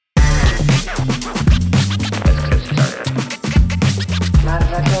Mind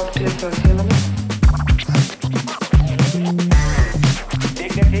if I talk to you for a few minutes?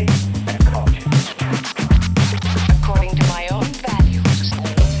 Dignity and culture. According to my own values.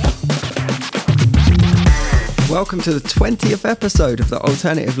 Welcome to the 20th episode of the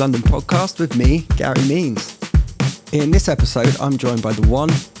Alternative London podcast with me, Gary Means. In this episode, I'm joined by the one,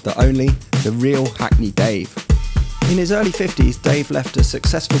 the only, the real Hackney Dave. In his early 50s, Dave left a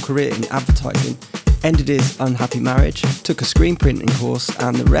successful career in advertising, ended his unhappy marriage, took a screen printing course,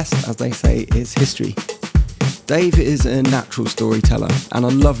 and the rest, as they say, is history. Dave is a natural storyteller, and I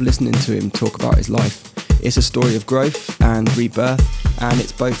love listening to him talk about his life. It's a story of growth and rebirth, and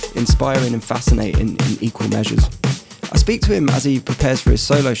it's both inspiring and fascinating in equal measures. I speak to him as he prepares for his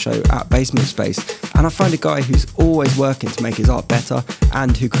solo show at Basement Space, and I find a guy who's always working to make his art better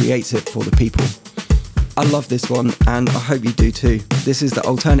and who creates it for the people. I love this one, and I hope you do too. This is the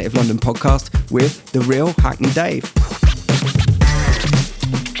Alternative London podcast with the real Hackney Dave.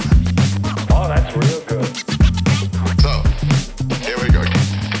 Oh, that's real good. So, here we go.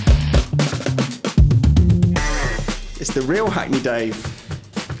 It's the real Hackney Dave.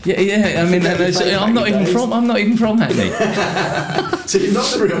 Yeah. I mean, I'm not even from Hackney. So you're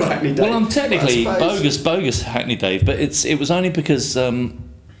not the real Hackney Dave? Well, I'm technically bogus Hackney Dave, but it was only because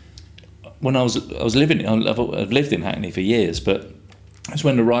when I've lived in Hackney for years, but it was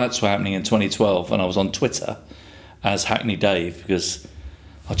when the riots were happening in 2012, and I was on Twitter as Hackney Dave because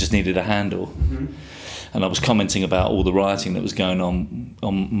I just needed a handle. Mm-hmm. And I was commenting about all the rioting that was going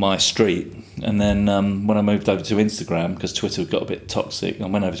on my street. And then when I moved over to Instagram, because Twitter got a bit toxic, I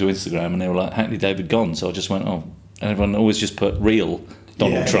went over to Instagram and they were like, Hackney David gone. So I just went, and everyone always just put real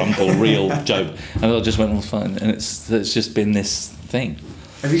Donald Trump or real Joe. And I just went, well, fine. And it's just been this thing.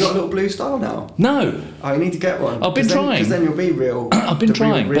 Have you got a little blue star now? No. Oh, you need to get one. I've been trying. Because then you'll be real. I've been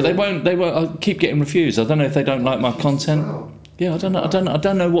trying, but they won't. I keep getting refused. I don't know if they don't like my content. Wow. Yeah, I don't know. I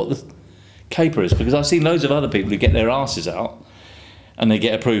don't know what the caper is, because I've seen loads of other people who get their asses out and they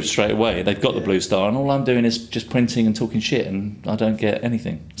get approved straight away. They've got the blue star, and all I'm doing is just printing and talking shit, and I don't get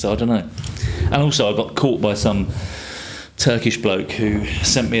anything. So I don't know. And also, I got caught by some Turkish bloke who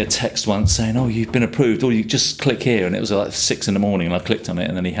sent me a text once saying, "Oh, you've been approved. Or you just click here." And it was like 6 a.m, and I clicked on it,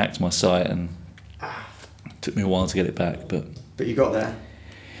 and then he hacked my site, and it took me a while to get it back. But you got there.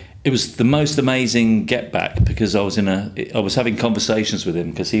 it was the most amazing get back, because I was having conversations with him,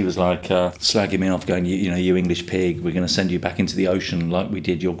 because he was like slagging me off, going, you English pig, we're going to send you back into the ocean like we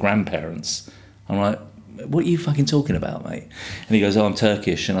did your grandparents. I'm like, what are you fucking talking about, mate? And he goes, I'm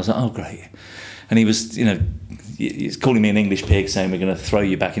Turkish. And I was like, oh, great. And he was, he's calling me an English pig, saying we're going to throw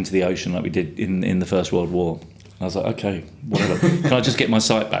you back into the ocean like we did in the First World War. And I was like, okay, whatever. Can I just get my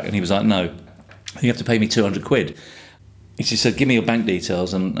site back? And he was like, no, you have to pay me 200 quid. He said, give me your bank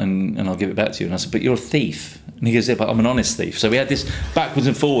details and I'll give it back to you. And I said, but you're a thief. And he goes, yeah, but I'm an honest thief. So we had this backwards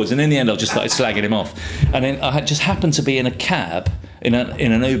and forwards, and in the end I just started slagging him off. And then I had just happened to be in a cab, in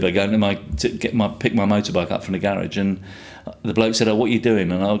an Uber, going to pick my motorbike up from the garage, and the bloke said, oh, what are you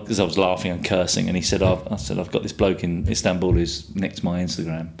doing? And because I was laughing and cursing, and he said, I've got this bloke in Istanbul who's nicked my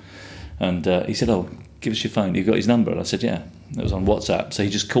Instagram. And he said, oh, give us your phone. You got his number? And I said, yeah. It was on WhatsApp. So he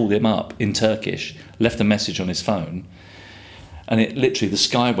just called him up in Turkish, left a message on his phone, and it literally, the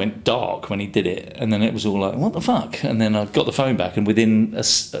sky went dark when he did it, and then it was all like, what the fuck? And then I got the phone back, and within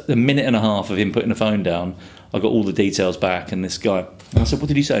a minute and a half of him putting the phone down, I got all the details back, and this guy, and I said, what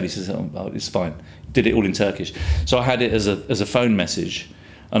did you say? And he says, oh, it's fine. Did it all in Turkish. So I had it as a phone message,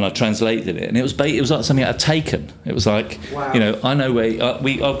 and I translated it, and it was like something I'd taken. It was like, wow. I know where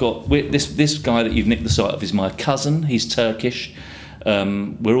this guy that you've nicked the site of is my cousin. He's Turkish.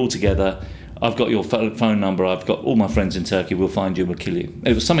 We're all together. I've got your phone number. I've got all my friends in Turkey. We'll find you and we'll kill you.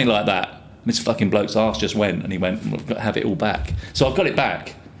 It was something like that. And this fucking bloke's ass just went, and he went, we've got to have it all back. So I've got it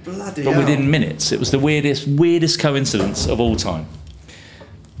back. Bloody but hell. within minutes. It was the weirdest coincidence of all time.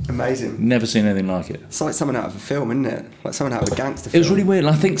 Amazing. Never seen anything like it. It's like something out of a film, isn't it? Like something out of a gangster film. It was really weird,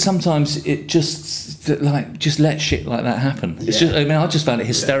 and I think sometimes it just let shit like that happen. It's just, I just found it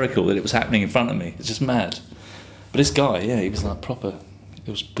hysterical that it was happening in front of me. It's just mad. But this guy, he was like proper.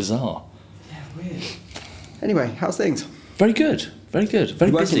 It was bizarre. Yeah, weird. Anyway, how's things? Very good. Very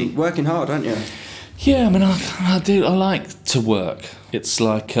busy. Working hard, aren't you? Yeah, I mean, I do. I like to work. It's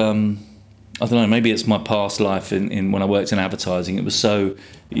like I don't know. Maybe it's my past life in when I worked in advertising. It was so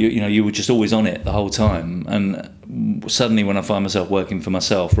you were just always on it the whole time, and suddenly when I find myself working for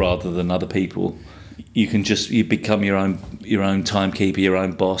myself rather than other people, you become your own timekeeper, your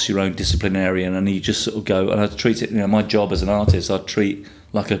own boss, your own disciplinarian, and you just sort of go. And I treat it. My job as an artist, I treat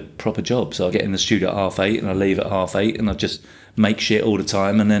like a proper job. So I get in the studio at 8:30 and I leave at 8:30, and I just make shit all the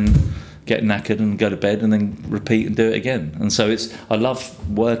time, and then get knackered and go to bed and then repeat and do it again. And so I love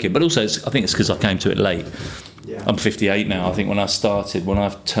working, but also I think it's because I came to it late. Yeah. I'm 58 now. I think when I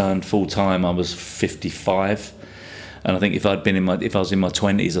turned full time, I was 55, and I think if I was in my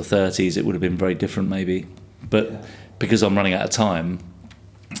 20s or 30s, it would have been very different maybe. But because I'm running out of time,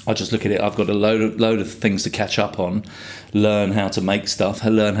 I just look at it. I've got a load of things to catch up on, learn how to make stuff,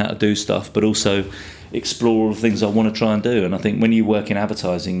 learn how to do stuff, but also explore all the things I want to try and do. And I think when you work in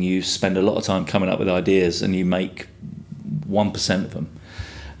advertising, you spend a lot of time coming up with ideas, and you make 1% of them.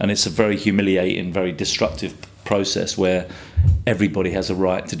 And it's a very humiliating, very destructive process where everybody has a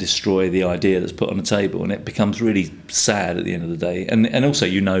right to destroy the idea that's put on the table, and it becomes really sad at the end of the day. And also,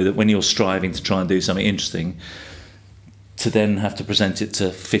 you know that when you're striving to try and do something interesting, to then have to present it to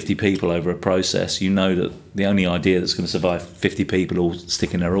 50 people over a process, you know that the only idea that's going to survive 50 people all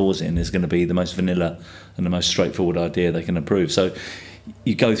sticking their oars in is going to be the most vanilla and the most straightforward idea they can approve. So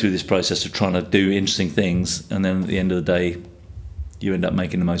you go through this process of trying to do interesting things, and then at the end of the day, you end up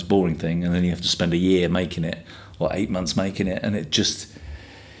making the most boring thing, and then you have to spend a year making it, or 8 months making it, and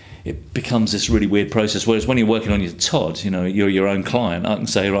it becomes this really weird process. Whereas when you're working on your Todd, you know, you're your own client. I can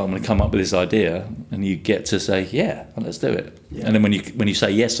say, right, I'm going to come up with this idea, and you get to say, yeah, let's do it. Yeah. And then when you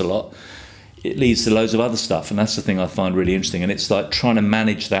say yes a lot, it leads to loads of other stuff, and that's the thing I find really interesting. And it's like trying to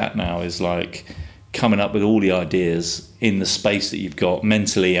manage that now is like coming up with all the ideas in the space that you've got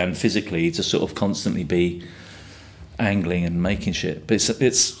mentally and physically to sort of constantly be angling and making shit. But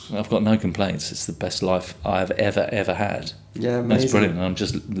it's I've got no complaints. It's the best life I've ever had. Yeah, amazing. It's brilliant. I'm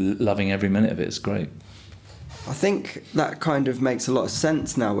just loving every minute of it. It's great. I think that kind of makes a lot of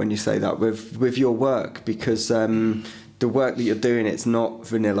sense now when you say that with your work, because the work that you're doing, it's not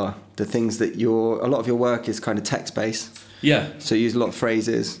vanilla. The things that a lot of your work is kind of text-based. Yeah. So you use a lot of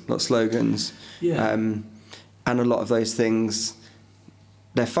phrases, a lot of slogans. Yeah. And a lot of those things,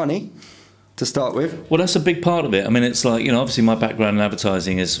 they're funny to start with. Well, that's a big part of it. I mean, it's like, you know, obviously my background in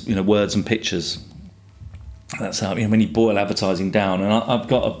advertising is, you know, words and pictures. That's how, you know, when you boil advertising down. And I've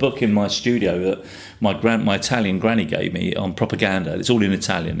got a book in my studio that my Italian granny gave me on propaganda. It's all in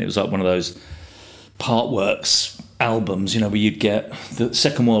Italian. It was like one of those Partworks albums, you know, where you'd get the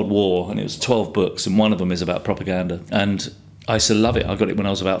Second World War, and it was 12 books, and one of them is about propaganda. And I used to love it. I got it when I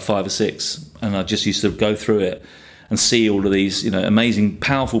was about 5 or 6, and I just used to go through it and see all of these, you know, amazing,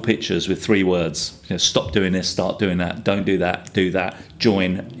 powerful pictures with 3 words. You know, stop doing this, start doing that, don't do that, do that,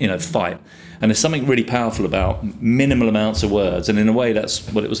 join, you know, fight. And there's something really powerful about minimal amounts of words. And in a way, that's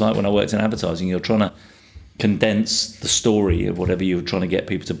what it was like when I worked in advertising. You're trying to condense the story of whatever you're trying to get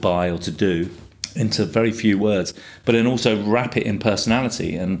people to buy or to do into very few words, but then also wrap it in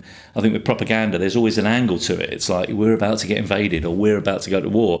personality. And I think with propaganda, there's always an angle to it. It's like, we're about to get invaded, or we're about to go to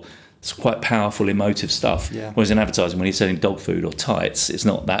war. It's quite powerful, emotive stuff. Yeah. Whereas in advertising, when you're selling dog food or tights, it's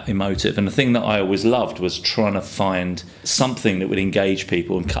not that emotive. And the thing that I always loved was trying to find something that would engage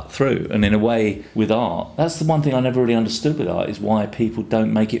people and cut through. And in a way, with art, that's the one thing I never really understood with art, is why people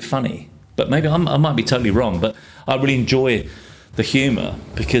don't make it funny. But maybe I might be totally wrong, but I really enjoy the humour,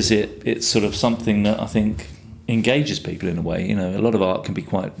 because it's sort of something that I think engages people in a way. You know, a lot of art can be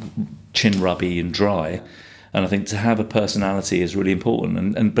quite chin-rubby and dry. And I think to have a personality is really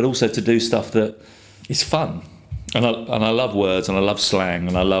important, and but also to do stuff that is fun. And I love words, and I love slang,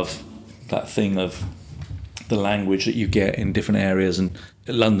 and I love that thing of the language that you get in different areas, and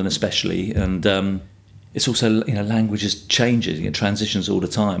London especially. And it's also, you know, language is changing, it transitions all the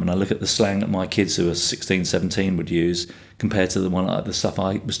time. And I look at the slang that my kids who are 16, 17 would use compared to the stuff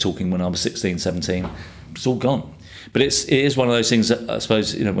I was talking when I was 16, 17. It's all gone. But it is one of those things that I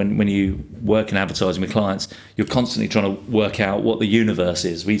suppose, you know, when you work in advertising with clients, you're constantly trying to work out what the universe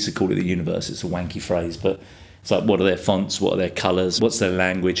is. We used to call it the universe. It's a wanky phrase, but it's like, what are their fonts? What are their colours? What's their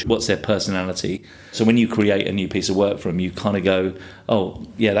language? What's their personality? So when you create a new piece of work for them, you kind of go, oh,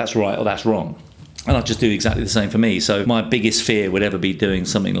 yeah, that's right, or that's wrong. And I just do exactly the same for me. So my biggest fear would ever be doing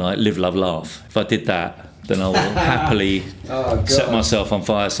something like Live, Love, Laugh. If I did that, then I'll happily set myself on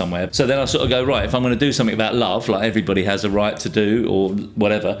fire somewhere. So then I sort of go, right, if I'm going to do something about love, like everybody has a right to do, or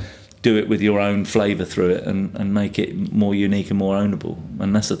whatever, do it with your own flavour through it, and make it more unique and more ownable.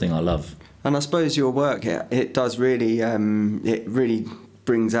 And that's the thing I love. And I suppose your work, it does really, it really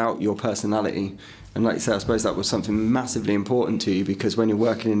brings out your personality. And like you said, I suppose that was something massively important to you, because when you're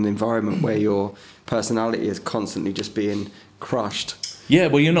working in an environment where your personality is constantly just being crushed. Yeah,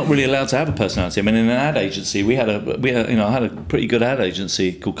 well, you're not really allowed to have a personality. I mean, in an ad agency, I had a pretty good ad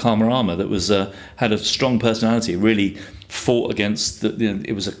agency called Karma Armour that was had a strong personality. It really fought against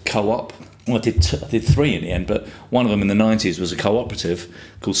it was a co-op. Well, I did 3 in the end, but one of them in the 90s was a cooperative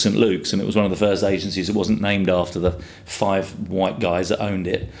called St Luke's, and it was one of the first agencies that wasn't named after the 5 white guys that owned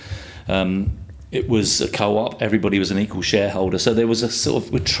it. It was a co-op. Everybody was an equal shareholder. So there was a sort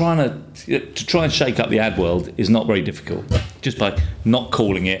of, we're trying to try and shake up the ad world is not very difficult. Just by not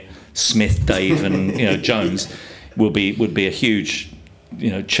calling it Smith, Dave, and Jones would be a huge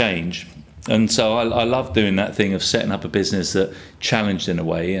change. And so I love doing that thing of setting up a business that challenged in a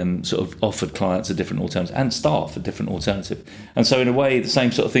way and sort of offered clients a different alternative and staff a different alternative. And so in a way, the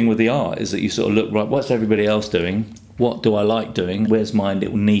same sort of thing with the art is that you sort of look, right, what's everybody else doing? What do I like doing? Where's my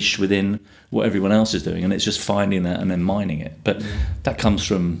little niche within what everyone else is doing? And it's just finding that and then mining it. But that comes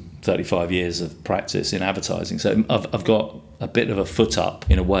from 35 years of practice in advertising. So I've got a bit of a foot up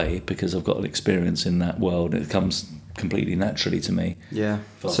in a way because I've got an experience in that world. It comes completely naturally to me. Yeah.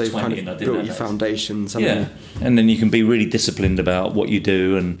 So you've kind of built your foundations. Yeah. And then you can be really disciplined about what you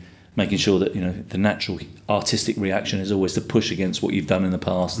do and making sure that the natural artistic reaction is always to push against what you've done in the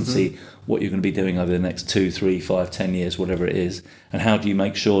past and see what you're going to be doing over the next 2, 3, 5, 10 years, whatever it is. And how do you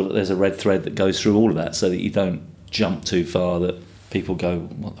make sure that there's a red thread that goes through all of that so that you don't jump too far that people go,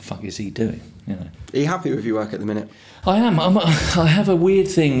 what the fuck is he doing? Are you happy with your work at the minute? I am. I have a weird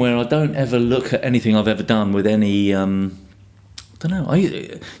thing where I don't ever look at anything I've ever done with any... I don't know.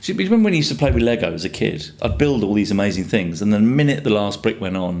 Remember when you used to play with Lego as a kid? I'd build all these amazing things, and the minute the last brick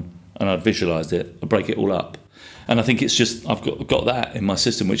went on and I'd visualised it, I'd break it all up. And I think it's just I've got that in my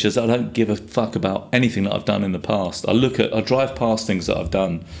system, which is I don't give a fuck about anything that I've done in the past. I drive past things that I've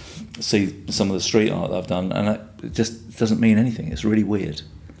done, see some of the street art that I've done, and it just doesn't mean anything. It's really weird.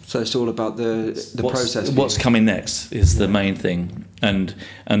 So it's all about the process. What's coming next is the main thing, and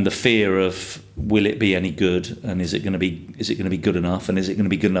the fear of will it be any good, and is it going to be good enough, and is it going to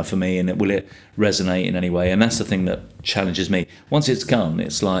be good enough for me, and will it resonate in any way? And that's the thing that challenges me. Once it's gone,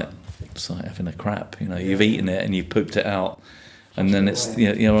 it's like having a crap. You've eaten it and you've pooped it out, and then it's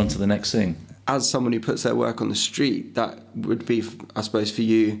you're on to the next thing. As someone who puts their work on the street, that would be, I suppose, for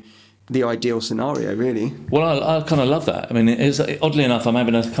you, the ideal scenario, really. Well, I kind of love that. I mean, oddly enough, I'm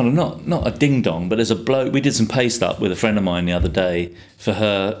having a kind of not a ding dong, but there's a bloke. We did some paste up with a friend of mine the other day for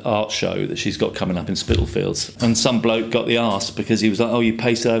her art show that she's got coming up in Spitalfields, and some bloke got the arse because he was like, "Oh, you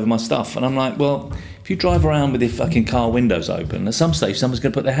pasted over my stuff," and I'm like, "Well, if you drive around with your fucking car windows open, at some stage someone's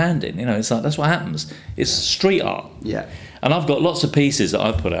going to put their hand in. It's like that's what happens. It's street art." Yeah. And I've got lots of pieces that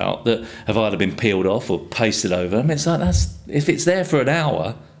I've put out that have either been peeled off or pasted over. I mean, it's like if it's there for an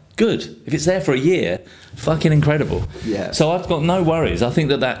hour. Good. If it's there for a year, fucking incredible. Yeah. So I've got no worries. I think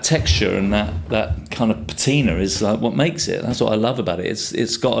that texture and that kind of patina is like what makes it. That's what I love about it.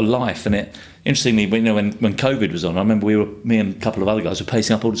 It's got a life, and it. Interestingly, when COVID was on, I remember me and a couple of other guys were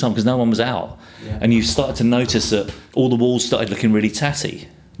pacing up all the time because no one was out, and you started to notice that all the walls started looking really tatty.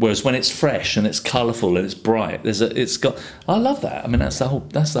 Whereas when it's fresh and it's colourful and it's bright, I love that. I mean, that's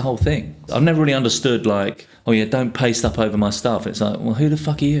the whole thing. I've never really understood don't paste up over my stuff. It's like, well, who the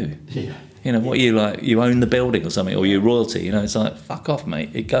fuck are you? Yeah. What are you like? You own the building or something, or you're royalty? It's like, fuck off,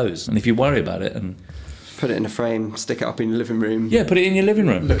 mate. It goes. And if you worry about it and put it in a frame, stick it up in your living room. Yeah, put it in your living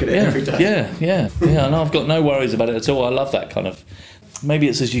room. Look at it every day. Yeah. And I've got no worries about it at all. I love that kind of. Maybe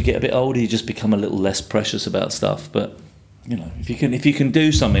it's as you get a bit older, you just become a little less precious about stuff, but. If you can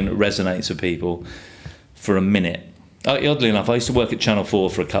do something that resonates with people for a minute. Oddly enough, I used to work at Channel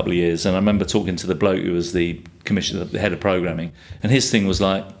 4 for a couple of years, and I remember talking to the bloke who was the commissioner, the head of programming, and his thing was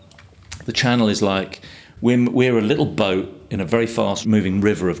like, the channel is like, we're a little boat in a very fast-moving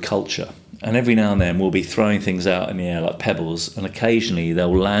river of culture, and every now and then we'll be throwing things out in the air like pebbles, and occasionally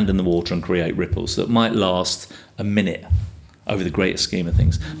they'll land in the water and create ripples that might last a minute. Over the greater scheme of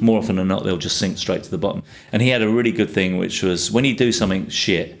things. More often than not, they'll just sink straight to the bottom. And he had a really good thing, which was when you do something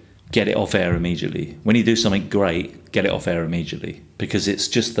shit, get it off air immediately. When you do something great, get it off air immediately. Because it's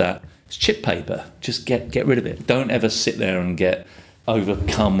just that, it's chip paper. Just get rid of it. Don't ever sit there and get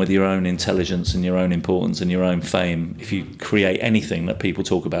overcome with your own intelligence and your own importance and your own fame if you create anything that people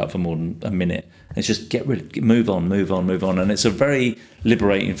talk about for more than a minute. It's just move on. And it's a very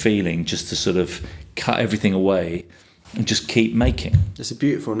liberating feeling just to sort of cut everything away and just keep making. It's a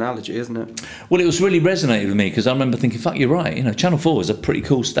beautiful analogy, isn't it? Well, it was really resonated with me because I remember thinking, fuck, you're right. Channel 4 was a pretty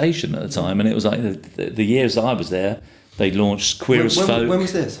cool station at the time, and it was like the years that I was there, they launched Queer as Folk. When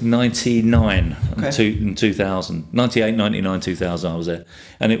was this? 99 okay. and 2000. 98, 99, 2000 I was there.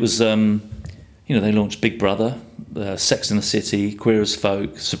 And it was, they launched Big Brother, Sex and the City, Queer as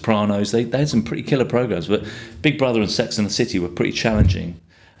Folk, Sopranos. They had some pretty killer programmes, but Big Brother and Sex and the City were pretty challenging.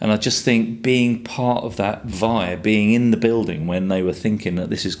 And I just think being part of that vibe, being in the building when they were thinking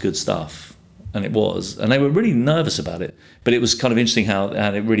that this is good stuff, and it was, and they were really nervous about it, but it was kind of interesting how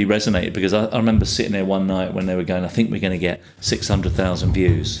it really resonated, because I remember sitting there one night when they were going, I think we're going to get 600,000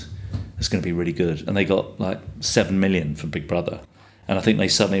 views. It's going to be really good. And they got like 7 million for Big Brother. And I think they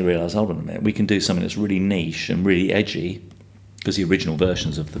suddenly realised, hold on a minute, we can do something that's really niche and really edgy, because the original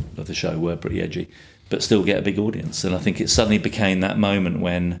versions of the show were pretty edgy, but still get a big audience. And I think it suddenly became that moment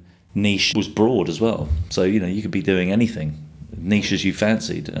when niche was broad as well. So, you could be doing anything, niche as you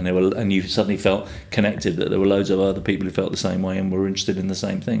fancied, and you suddenly felt connected, that there were loads of other people who felt the same way and were interested in the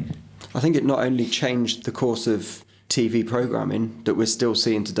same thing. I think it not only changed the course of TV programming that we're still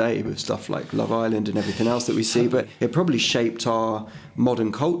seeing today with stuff like Love Island and everything else that we see, but it probably shaped our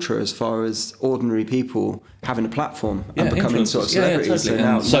modern culture as far as ordinary people having a platform and becoming sort of celebrities. Yeah, totally.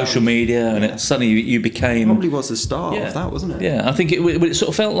 So now, social media, and it suddenly you became... Probably was the start of that, wasn't it? Yeah, I think it sort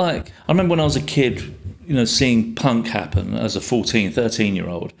of felt like... I remember when I was a kid, seeing punk happen as a 14,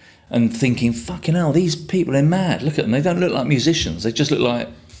 13-year-old and thinking, fucking hell, these people are mad. Look at them. They don't look like musicians. They just look like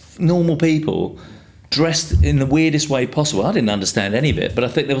normal people dressed in the weirdest way possible. I didn't understand any of it, but I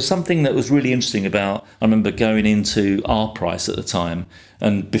think there was something that was really interesting about... I remember going into Art Price at the time,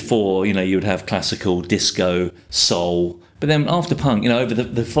 and before, you would have classical, disco, soul, but then after punk, over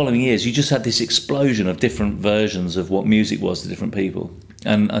the following years, you just had this explosion of different versions of what music was to different people.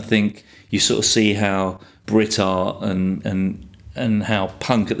 And I think you sort of see how Brit art and how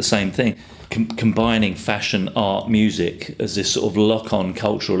punk at the same thing, combining fashion, art, music as this sort of lock-on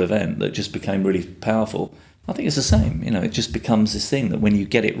cultural event that just became really powerful. I think it's the same. It just becomes this thing that when you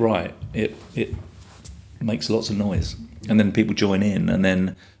get it right, it makes lots of noise, and then people join in, and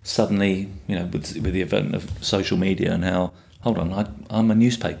then suddenly, with the event of social media and how, hold on, I'm a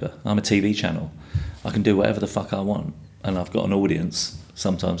newspaper, I'm a TV channel, I can do whatever the fuck I want, and I've got an audience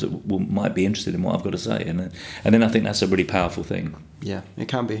sometimes that might be interested in what I've got to say, and then I think that's a really powerful thing. Yeah, it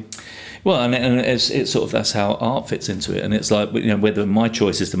can be. Well, and it's sort of, that's how art fits into it, and it's like, whether my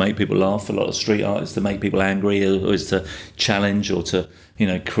choice is to make people laugh, a lot of street art is to make people angry, or is to challenge, or to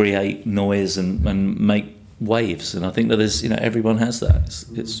create noise and make waves, and I think that there's everyone has that.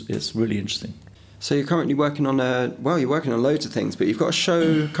 It's really interesting. So you're currently working on you're working on loads of things, but you've got a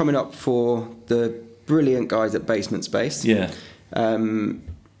show coming up for the brilliant guys at Basement Space. Yeah.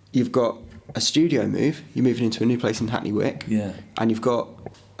 You've got a studio move. You're moving into a new place in Hackney Wick. Yeah. And you've got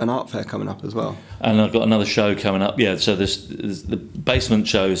an art fair coming up as well. And I've got another show coming up. Yeah. So there's the Basement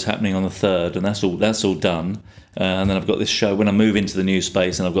show is happening on the 3rd, and that's all done. And then I've got this show when I move into the new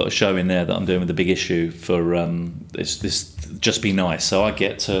space, and I've got a show in there that I'm doing with the Big Issue for this Just Be Nice. So I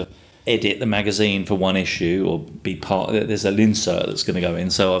get to edit the magazine for one issue, or be part. There's an insert that's going to go in.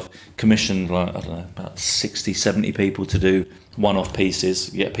 So I've commissioned about 60, 70 people to do one-off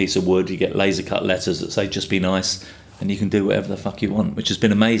pieces. You get a piece of wood, you get laser cut letters that say "Just Be Nice," and you can do whatever the fuck you want, which has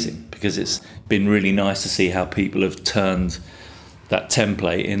been amazing, because it's been really nice to see how people have turned that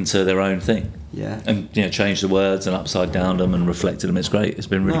template into their own thing. Yeah. And changed the words and upside down them and reflected them. It's great. It's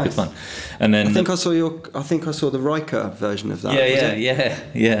been really good fun. And then I think I saw the Riker version of that.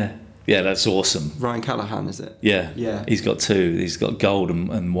 Yeah, that's awesome. Ryan Callahan, is it? Yeah. Yeah. He's got 2. He's got gold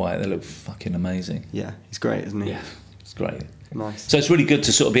and white. They look fucking amazing. Yeah, he's great, isn't he? Yeah, it's great. Nice. So it's really good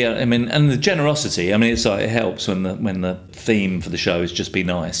to sort of be able, and the generosity. It's like, it helps when the theme for the show is Just Be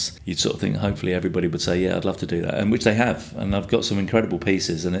Nice. You'd sort of think, hopefully everybody would say, yeah, I'd love to do that, and which they have. And I've got some incredible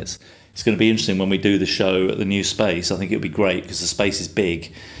pieces, and it's going to be interesting when we do the show at the new space. I think it'll be great because the space is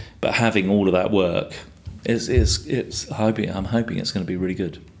big, but having all of that work I'm hoping it's going to be really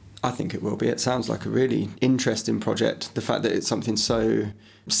good. I think it will be. It sounds like a really interesting project. The fact that it's something so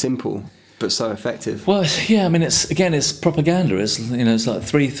simple but so effective. Well, yeah, it's propaganda. It's like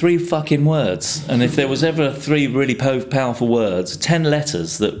three fucking words. And if there was ever 3 really powerful words, 10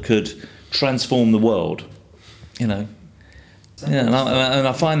 letters that could transform the world, Yeah, and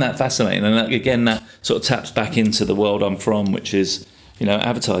I find that fascinating. And that sort of taps back into the world I'm from, which is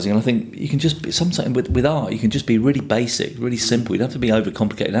advertising. And I think you can just be, sometimes with art, you can just be really basic, really simple. You don't have to be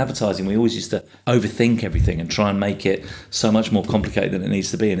overcomplicated. In advertising, we always used to overthink everything and try and make it so much more complicated than it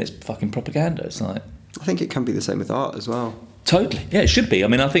needs to be, and it's fucking propaganda. It's like, I think it can be the same with art as well. Totally. Yeah, it should be.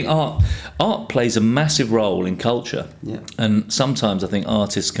 I think art plays a massive role in culture. Yeah. And sometimes I think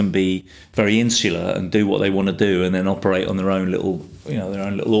artists can be very insular and do what they want to do and then operate on their own little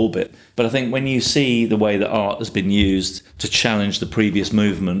orbit. But I think when you see the way that art has been used to challenge the previous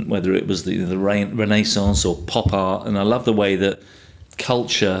movement, whether it was the Renaissance or pop art, and I love the way that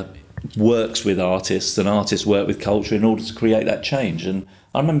culture works with artists and artists work with culture in order to create that change. And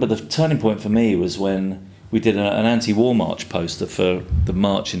I remember the turning point for me was when we did an anti-war march poster for the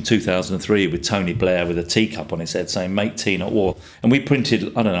march in 2003 with Tony Blair with a teacup on his head saying "Make tea, not war." And we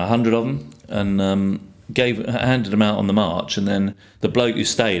printed, 100 of them. And handed them out on the march, and then the bloke who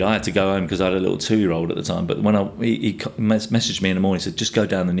stayed, I had to go home because I had a little 2-year-old at the time. But when he messaged me in the morning, he said, just go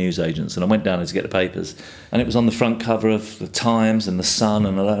down the newsagents, and I went down there to get the papers, and it was on the front cover of the Times and the Sun,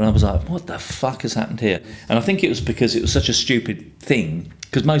 and I was like, what the fuck has happened here? And I think it was because it was such a stupid thing,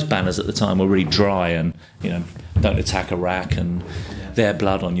 because most banners at the time were really dry and, don't attack Iraq and their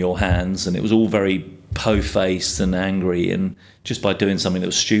blood on your hands, and it was all very po-faced and angry, and just by doing something that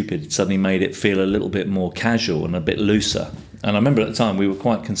was stupid, it suddenly made it feel a little bit more casual and a bit looser. And I remember at the time we were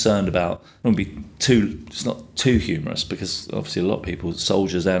quite concerned about, it's not too humorous, because obviously a lot of people,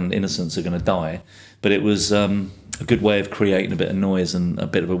 soldiers and innocents, are going to die, but it was a good way of creating a bit of noise and a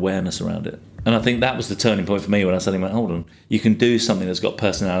bit of awareness around it. And I think that was the turning point for me, when I suddenly went, hold on, you can do something that's got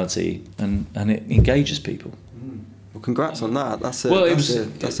personality and it engages people. Well, congrats on that. That's a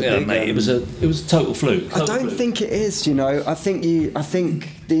big, mate. It was a total fluke. I don't think it is. I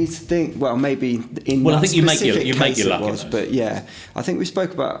think these things. Well, maybe in. Well, that I think you make your luck. Was, but yeah, I think we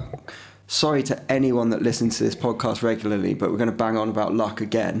spoke about. Sorry to anyone that listens to this podcast regularly, but we're going to bang on about luck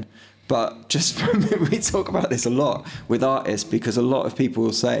again. But just we talk about this a lot with artists, because a lot of people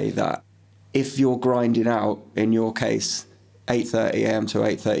will say that if you're grinding out, in your case, 8:30 a.m. to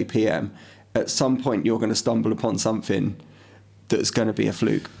 8:30 p.m. at some point you're going to stumble upon something that's going to be a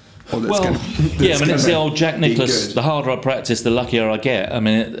fluke. It's the old Jack Nicklaus, the harder I practice, the luckier I get. I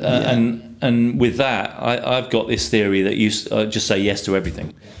mean, and with that, I've got this theory that you just say yes to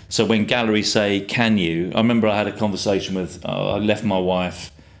everything. So when galleries say, can you? I remember I had a conversation with, I left my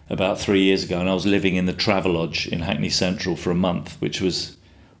wife about 3 years ago, and I was living in the Travelodge in Hackney Central for a month, which was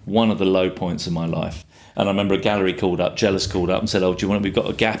one of the low points of my life. And I remember a gallery Jealous called up and said, we've got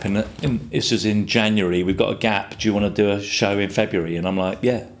a gap this was in January, we've got a gap, do you want to do a show in February? And I'm like,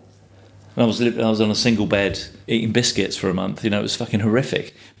 yeah. And I was on a single bed eating biscuits for a month, it was fucking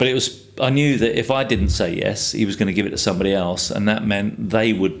horrific. But I knew that if I didn't say yes, he was going to give it to somebody else, and that meant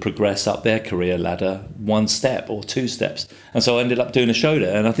they would progress up their career ladder 1 step or 2 steps. And so I ended up doing a show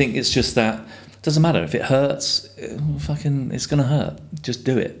there, and I think it's just that, it doesn't matter if it hurts, it's going to hurt. Just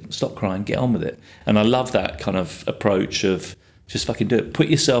do it. Stop crying. Get on with it. And I love that kind of approach of just fucking do it. Put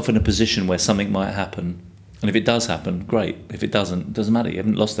yourself in a position where something might happen. And if it does happen, great. If it doesn't matter. You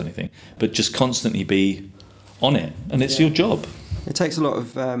haven't lost anything. But just constantly be on it. And it's your job. It takes a lot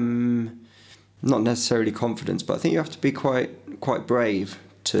of, not necessarily confidence, but I think you have to be quite brave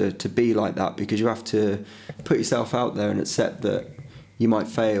to be like that, because you have to put yourself out there and accept that you might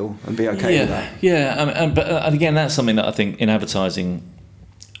fail and be okay with that. Yeah, but again, that's something that I think in advertising,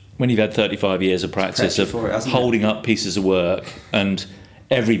 when you've had 35 years of practice of holding up pieces of work, and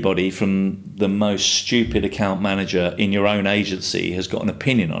everybody from the most stupid account manager in your own agency has got an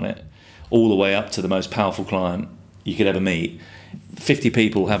opinion on it, all the way up to the most powerful client you could ever meet, 50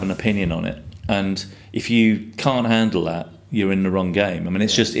 people have an opinion on it. And if you can't handle that, you're in the wrong game. I mean,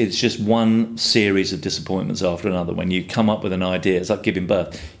 it's just one series of disappointments after another. When you come up with an idea, it's like giving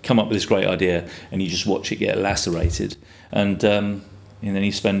birth. Come up with this great idea, and you just watch it get lacerated, and then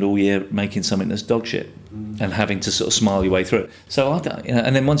you spend all year making something that's dog shit, and having to sort of smile your way through it. So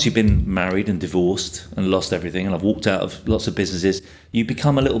and then once you've been married and divorced and lost everything, and I've walked out of lots of businesses, you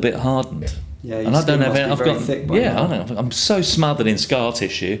become a little bit hardened. Yeah, and I don't have any. I've got thick by now. I know. I'm so smothered in scar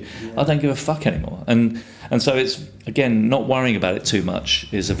tissue. Yeah. I don't give a fuck anymore. And so it's, again, not worrying about it too much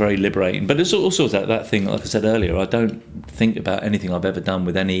is a very liberating. But it's also that thing, like I said earlier, I don't think about anything I've ever done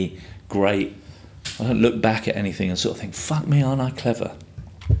with any great. I don't look back at anything and sort of think, fuck me, aren't I clever?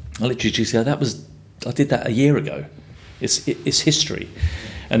 I literally just go, I did that a year ago. It's history.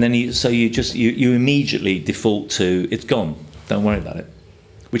 And then you immediately default to, it's gone, don't worry about it.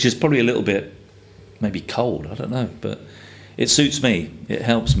 Which is probably a little bit maybe cold, I don't know, but it suits me, it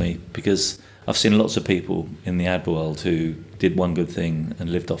helps me, because I've seen lots of people in the ad world who did one good thing and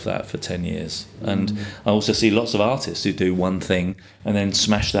lived off that for 10 years. And I also see lots of artists who do one thing and then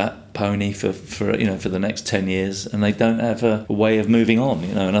smash that pony for the next 10 years, and they don't have a way of moving on,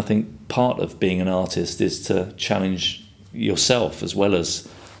 and I think part of being an artist is to challenge yourself as well as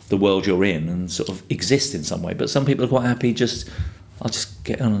the world you're in and sort of exist in some way. But some people are quite happy I'll just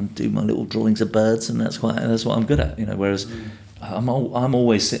get on and do my little drawings of birds, and that's what I'm good at, whereas I'm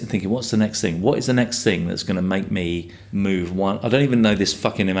always sitting thinking, what's the next thing? What is the next thing that's going to make me move one? I don't even know this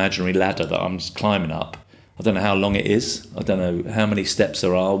fucking imaginary ladder that I'm climbing up. I don't know how long it is. I don't know how many steps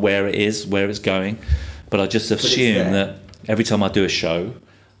there are, where it is, where it's going. But I just assume that every time I do a show,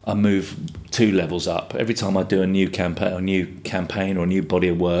 I move 2 levels up. Every time I do a new campaign or a new body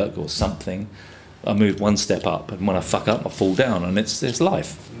of work or something, I move 1 step up, and when I fuck up, I fall down, and it's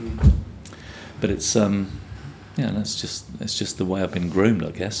life. But it's just the way I've been groomed,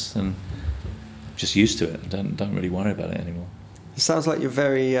 I guess, and just used to it. Don't really worry about it anymore. It sounds like you're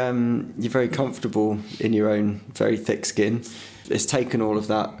very comfortable in your own very thick skin. It's taken all of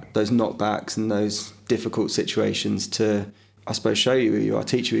that, those knockbacks and those difficult situations to, I suppose, show you who you are,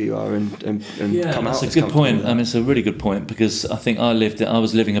 teach you who you are, and come out. That's a good point. I mean, it's a really good point, because I think I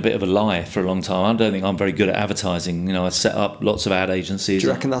was living a bit of a lie for a long time. I don't think I'm very good at advertising. You know, I set up lots of ad agencies. Do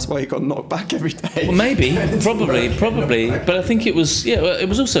you reckon that's why you got knocked back every day? Well, maybe, probably. But I think it was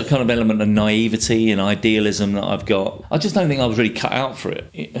also a kind of element of naivety and idealism that I've got. I just don't think I was really cut out for it.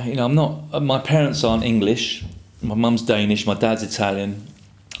 You know, I'm not. My parents aren't English. My mum's Danish. My dad's Italian.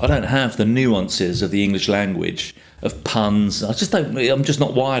 I don't have the nuances of the English language, of puns. I'm just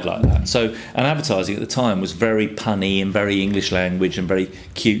not wired like that. So, and advertising at the time was very punny and very English language and very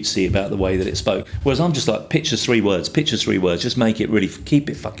cutesy about the way that it spoke. Whereas I'm just like, pictures 3 words, just make it really,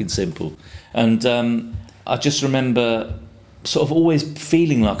 keep it fucking simple. And I just remember sort of always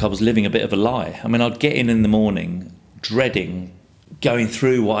feeling like I was living a bit of a lie. I mean, I'd get in the morning, dreading going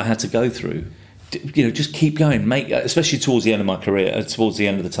through what I had to go through. You know, just keep going, especially towards the end of my career, towards the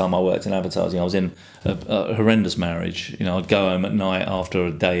end of the time I worked in advertising. I was in a horrendous marriage. You know, I'd go home at night after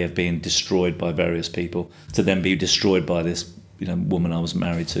a day of being destroyed by various people to then be destroyed by this, you know, woman I was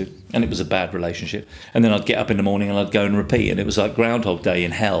married to, and it was a bad relationship. And then I'd get up in the morning and I'd go and repeat, and it was like Groundhog Day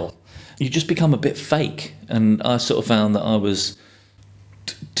in hell. You just become a bit fake, and I sort of found that I was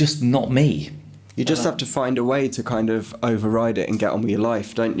just not me. You just have to find a way to kind of override it and get on with your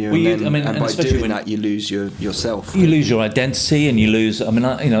life, don't you? Well, and by doing that, you lose yourself. You lose your identity, and you lose. I mean,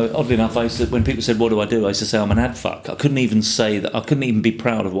 oddly enough, when people said, "What do?" I used to say, "I'm an ad fuck." I couldn't even say that. I couldn't even be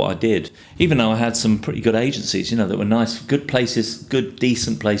proud of what I did, even though I had some pretty good agencies, you know, that were nice, good places, good,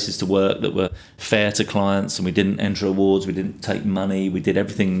 decent places to work, that were fair to clients, and we didn't enter awards, we didn't take money, we did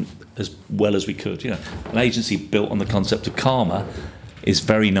everything as well as we could. You know, an agency built on the concept of karma is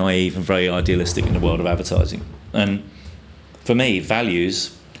very naive and very idealistic in the world of advertising. And for me,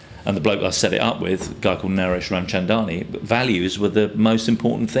 values, and the bloke I set it up with, a guy called Naresh Ramchandani, values were the most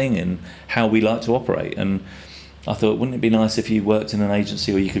important thing in how we like to operate. And I thought, wouldn't it be nice if you worked in an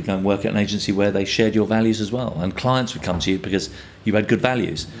agency, or you could go and work at an agency where they shared your values as well, and clients would come to you because you had good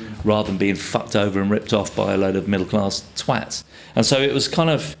values, rather than being fucked over and ripped off by a load of middle-class twats. And so it was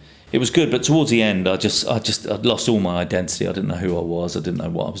it was good, but towards the end, I'd lost all my identity. I didn't know who I was. I didn't know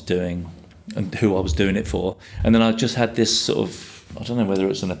what I was doing and who I was doing it for. And then I just had this sort of, I don't know whether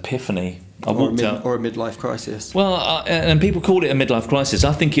it's an epiphany. Or a midlife crisis. Well, and people called it a midlife crisis.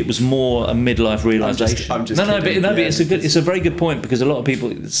 I think it was more a midlife realisation. I'm just kidding. But it's a very good point, because a lot of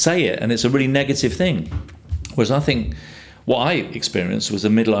people say it, and it's a really negative thing. Whereas I think what I experienced was a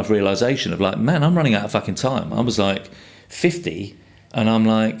midlife realisation of like, man, I'm running out of fucking time. I was like 50. And I'm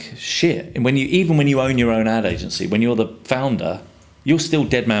like, shit. And when you own your own ad agency, when you're the founder, you're still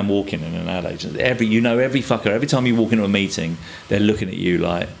dead man walking in an ad agency. Every fucker, every time you walk into a meeting, they're looking at you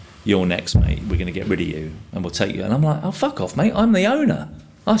like, you're next, mate. We're going to get rid of you and we'll take you. And I'm like, oh, fuck off, mate. I'm the owner.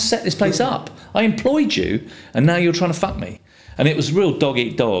 I set this place up. I employed you, and now you're trying to fuck me. And it was real dog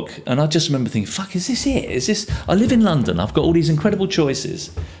eat dog. And I just remember thinking, fuck, is this it? I live in London. I've got all these incredible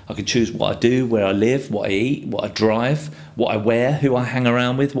choices. I can choose what I do, where I live, what I eat, what I drive, what I wear, who I hang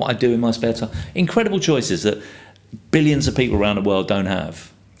around with, what I do in my spare time. Incredible choices that billions of people around the world don't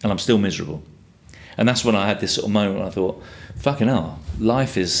have. And I'm still miserable. And that's when I had this sort of moment where I thought, fucking hell,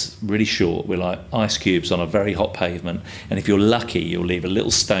 life is really short. We're like ice cubes on a very hot pavement. And if you're lucky, you'll leave a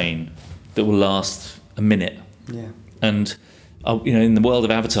little stain that will last a minute. Yeah. And in the world of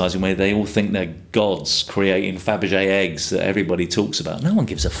advertising, where they all think they're gods creating Fabergé eggs that everybody talks about, no one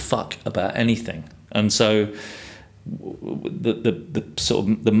gives a fuck about anything. And so the sort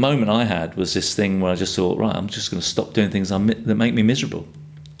of the moment I had was this thing where I just thought, right, I'm just going to stop doing things that make me miserable.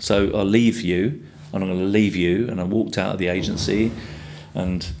 So I'll leave you, and I'm going to leave you. And I walked out of the agency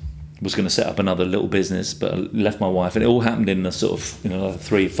and was going to set up another little business, but I left my wife, and it all happened in a sort of like a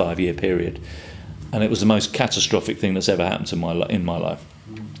 3-5 year period. And it was the most catastrophic thing that's ever happened in my life.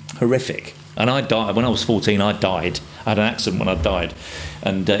 Horrific. And I died. When I was 14, I died. I had an accident when I died.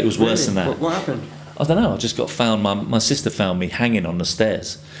 And it was worse than that. What happened? I don't know. I just got found. My sister found me hanging on the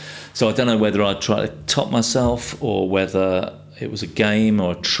stairs. So I don't know whether I'd try to top myself, or whether it was a game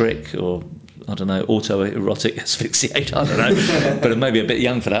or a trick, or I don't know, autoerotic asphyxiation. I don't know, but maybe a bit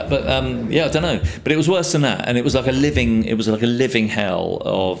young for that. But I don't know. But it was worse than that, and it was like a living hell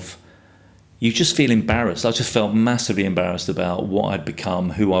of. You just feel embarrassed. I just felt massively embarrassed about what I'd become,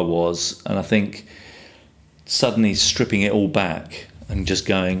 who I was, and I think suddenly stripping it all back and just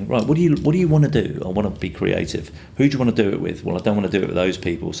going, right, what do you want to do? I want to be creative. Who do you want to do it with? Well, I don't want to do it with those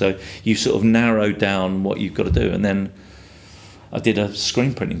people. So you sort of narrow down what you've got to do, and then I did a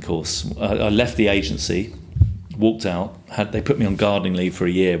screen printing course. I left the agency, walked out. They put me on gardening leave for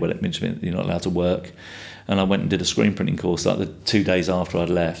a year, where it meant you're not allowed to work. And I went and did a screen printing course like the 2 days after I'd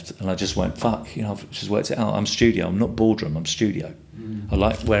left. And I just went, fuck, I've just worked it out. I'm studio. I'm not boardroom. I'm studio. I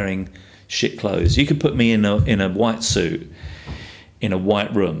like wearing shit clothes. You could put me in a white suit in a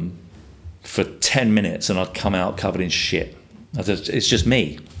white room for 10 minutes and I'd come out covered in shit. It's just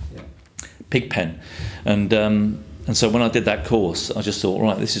me. Pigpen. And so when I did that course, I just thought,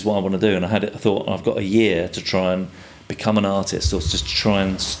 right, this is what I want to do. And I thought I've got a year to try and become an artist, or just try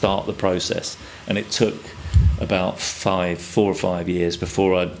and start the process. And it took about 4 or 5 years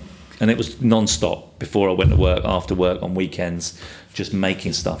and it was non-stop before I went to work, after work, on weekends, just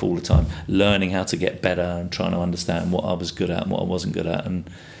making stuff all the time, learning how to get better and trying to understand what I was good at and what I wasn't good at, and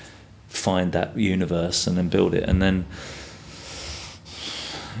find that universe and then build it. And then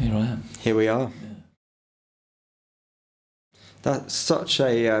here I am. Here we are. Yeah. That's such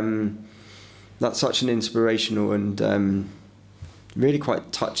an inspirational and really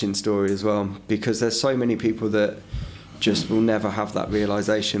quite touching story as well, because there's so many people that just will never have that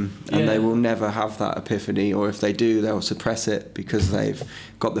realization, and they will never have that epiphany, or if they do, they'll suppress it because they've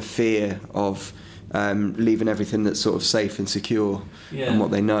got the fear of leaving everything that's sort of safe and secure and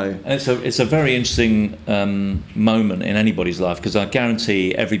what they know. And it's a very interesting moment in anybody's life, because I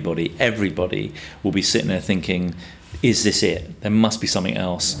guarantee everybody will be sitting there thinking, is this it? There must be something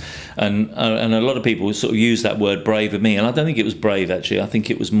else. And a lot of people sort of use that word brave with me, and I don't think it was brave actually. I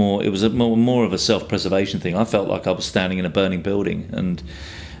think it was more of a self-preservation thing. I felt like I was standing in a burning building, and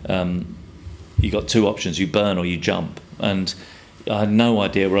you got two options: you burn or you jump. And I had no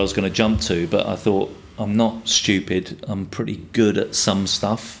idea where I was going to jump to, but I thought, I'm not stupid. I'm pretty good at some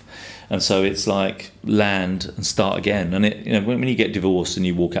stuff. And so it's like land and start again. And when you get divorced and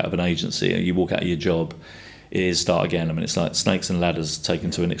you walk out of an agency or you walk out of your job, it is start again. I mean, it's like snakes and ladders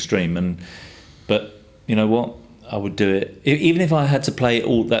taken to an extreme. But you know what? I would do it, even if I had to play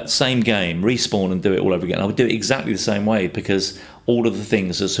all that same game, respawn and do it all over again. I would do it exactly the same way, because all of the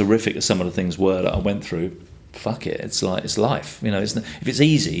things, as horrific as some of the things were that I went through, fuck it. It's like, it's life. If it's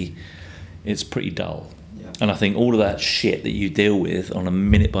easy, it's pretty dull. Yeah. And I think all of that shit that you deal with on a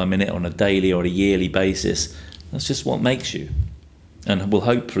minute by minute, on a daily or a yearly basis, that's just what makes you. And will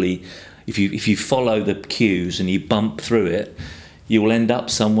hopefully, if you follow the cues and you bump through it, you will end up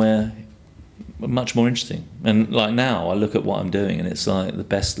somewhere much more interesting. And like now, I look at what I'm doing, and it's like the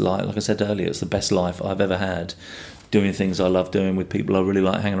best life. Like I said earlier, it's the best life I've ever had, doing things I love doing with people I really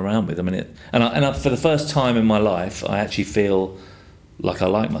like hanging around with. I mean, for the first time in my life, I actually feel like I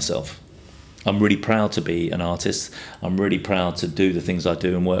like myself. I'm really proud to be an artist. I'm really proud to do the things I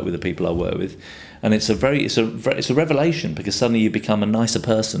do and work with the people I work with. And it's a revelation, because suddenly you become a nicer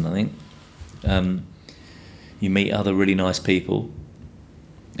person, I think. You meet other really nice people,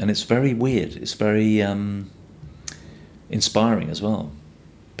 and it's very weird. It's very inspiring as well,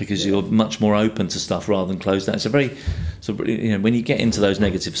 because you're much more open to stuff rather than closed down. When you get into those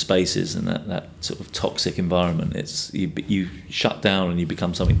negative spaces and that sort of toxic environment, it's you shut down and you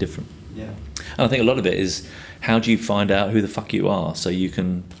become something different. Yeah. And I think a lot of it is, how do you find out who the fuck you are so you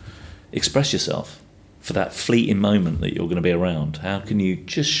can express yourself for that fleeting moment that you're going to be around? How can you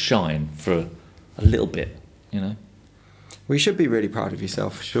just shine for a little bit, Well, you should be really proud of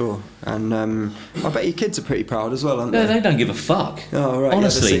yourself, for sure. And I bet your kids are pretty proud as well, aren't they? No, they don't give a fuck. Oh, right.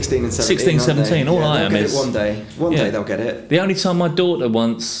 Honestly, yeah, 16 and 17. 16, 17, all I am is... One day they'll get it. The only time my daughter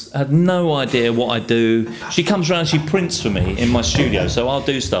once had no idea what I do, she comes around, she prints for me in my studio, so I'll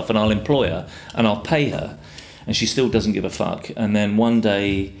do stuff and I'll employ her and I'll pay her, and she still doesn't give a fuck. And then one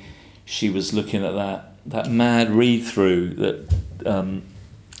day she was looking at that mad read-through that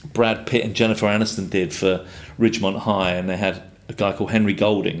Brad Pitt and Jennifer Aniston did for Ridgemont High, and they had a guy called Henry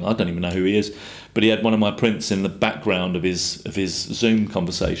Golding. I don't even know who he is, but he had one of my prints in the background of his Zoom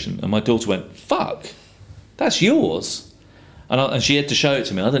conversation, and my daughter went, "Fuck, that's yours," and she had to show it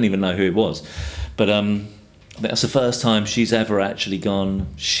to me. I don't even know who it was, but that's the first time she's ever actually gone,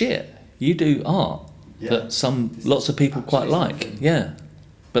 "Shit, you do art that lots of people quite like." Yeah,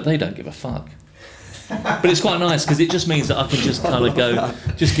 but they don't give a fuck. But it's quite nice, because it just means that I can just kind of go,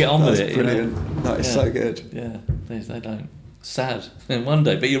 just get on with it. Brilliant. That is so good. Yeah, they don't. Sad. And one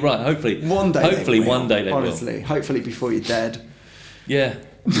day, but you're right. Hopefully, one day they will. Honestly, hopefully before you're dead. Yeah,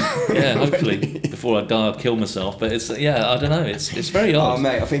 hopefully before I die, I'll kill myself. But I don't know. It's very odd. Oh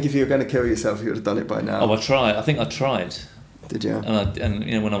mate, I think if you were going to kill yourself, you would have done it by now. Oh, I think I tried. Did you?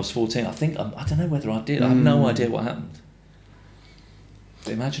 And when I was 14, I don't know whether I did. I have no idea what happened.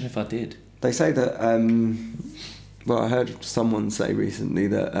 But imagine if I did. They say that, I heard someone say recently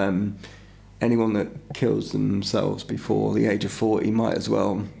that anyone that kills themselves before the age of 40 might as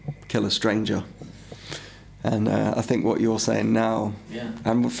well kill a stranger. And I think what you're saying now,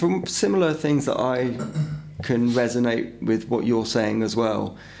 and from similar things that I can resonate with what you're saying as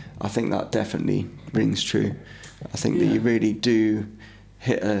well, I think that definitely rings true. I think that you really do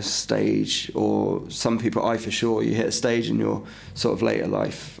hit a stage, or some people, I for sure, you hit a stage in your sort of later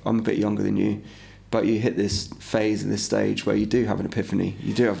life. I'm a bit younger than you, but you hit this phase and this stage where you do have an epiphany,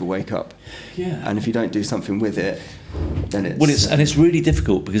 you do have a wake up. Yeah. And if you don't do something with it, then it's... Well, it's really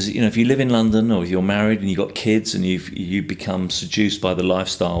difficult because, you know, if you live in London or if you're married and you've got kids and you become seduced by the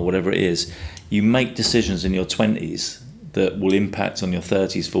lifestyle, whatever it is, you make decisions in your 20s that will impact on your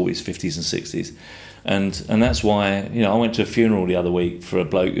 30s, 40s, 50s and 60s. And that's why, you know, I went to a funeral the other week for a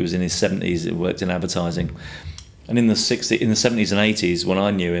bloke who was in his 70s that worked in advertising. And in the 70s and 80s, when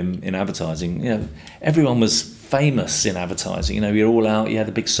I knew him in advertising, you know, everyone was famous in advertising. You know, you're all out, you had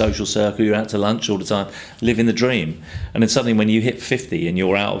a big social circle, you're out to lunch all the time, living the dream. And then suddenly when you hit 50 and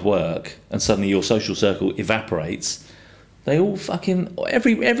you're out of work and suddenly your social circle evaporates, they all fucking,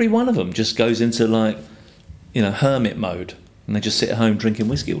 every one of them just goes into like, you know, hermit mode. And they just sit at home drinking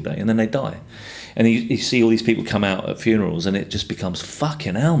whiskey all day and then they die. And you see all these people come out at funerals and it just becomes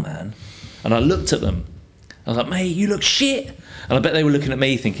fucking hell, man. And I looked at them. I was like, mate, you look shit. And I bet they were looking at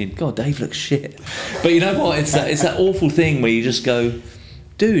me thinking, God, Dave looks shit. But you know what? It's that awful thing where you just go,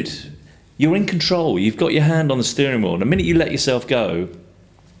 dude, you're in control. You've got your hand on the steering wheel. And the minute you let yourself go,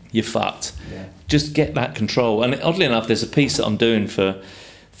 you're fucked. Yeah. Just get that control. And oddly enough, there's a piece that I'm doing for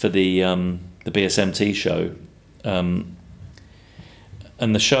the BSMT show. And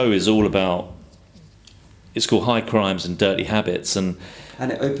the show is all about, it's called High Crimes and Dirty Habits, and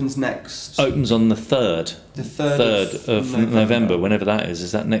it opens on the 3rd. The 3rd of November, whenever that is.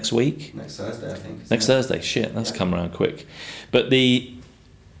 Is that next week? Next Thursday, I think. Next Thursday. Shit, that's come around quick. But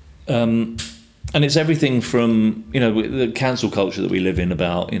and it's everything from, you know, the cancel culture that we live in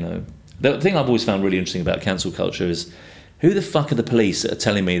about, you know, the thing I've always found really interesting about cancel culture is, who the fuck are the police that are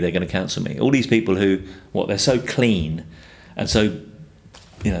telling me they're going to cancel me? All these people who, they're so clean and so,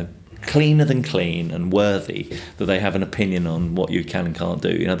 you know, cleaner than clean and worthy that they have an opinion on what you can and can't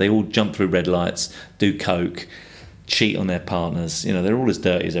do. You know, they all jump through red lights, do coke, cheat on their partners. You know, they're all as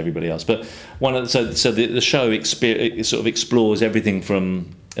dirty as everybody else. But the show it sort of explores everything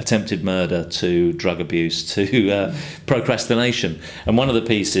from attempted murder to drug abuse to procrastination. And one of the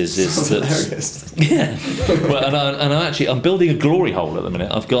pieces is that, yeah. Well, I'm building a glory hole at the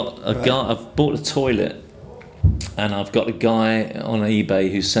minute. I've got a guy. I've bought a toilet. And I've got a guy on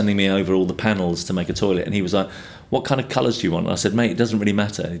eBay who's sending me over all the panels to make a toilet. And he was like, what kind of colours do you want? And I said, mate, it doesn't really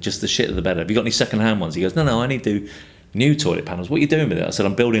matter. Just the shitter the better. Have you got any second-hand ones? He goes, no, I need to do new toilet panels. What are you doing with it? I said,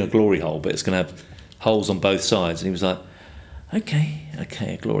 I'm building a glory hole, but it's going to have holes on both sides. And he was like, okay,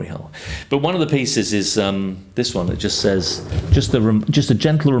 a glory hole. But one of the pieces is this one that just says, just a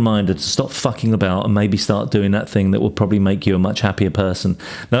gentle reminder to stop fucking about and maybe start doing that thing that will probably make you a much happier person.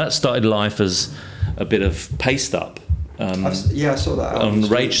 Now, that started life as a bit of paste up. I saw that on the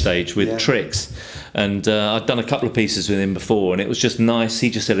Rage Stage with Tricks, and I'd done a couple of pieces with him before, and it was just nice. He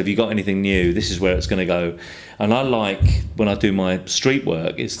just said, have you got anything new? This is where it's going to go. And I like, when I do my street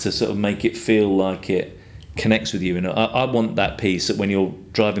work, is to sort of make it feel like it connects with you. And I want that piece that when you're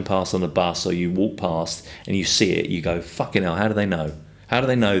driving past on the bus or you walk past and you see it, you go, fucking hell, how do they know? How do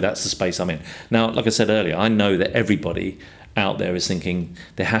they know that's the space I'm in? Now, like I said earlier, I know that everybody out there is thinking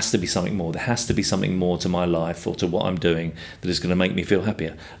there has to be something more. There has to be something more to my life or to what I'm doing that is going to make me feel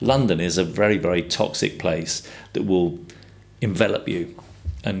happier. London is a very, very toxic place that will envelop you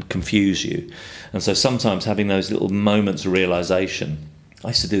and confuse you. And so sometimes having those little moments of realisation. I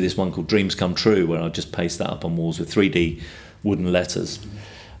used to do this one called Dreams Come True, where I'd just paste that up on walls with 3D wooden letters.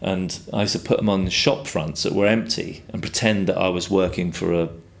 And I used to put them on shop fronts that were empty and pretend that I was working for a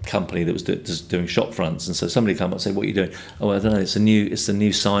company that was doing shop fronts. And so somebody come up and say, what are you doing? Oh, I don't know, it's the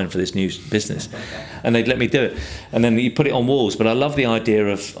new sign for this new business. And they'd let me do it. And then you put it on walls. But I love the idea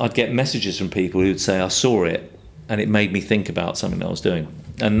of, I'd get messages from people who'd say, I saw it and it made me think about something that I was doing.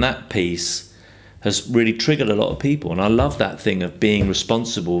 And that piece has really triggered a lot of people. And I love that thing of being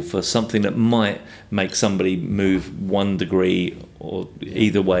responsible for something that might make somebody move 1 degree or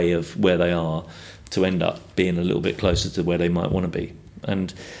either way of where they are to end up being a little bit closer to where they might want to be.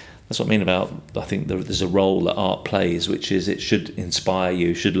 And that's what I mean about, I think there's a role that art plays, which is it should inspire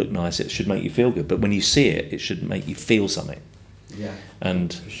you, should look nice, it should make you feel good. But when you see it, it should make you feel something. Yeah,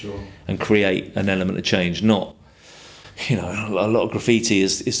 and for sure. And create an element of change. Not, you know, a lot of graffiti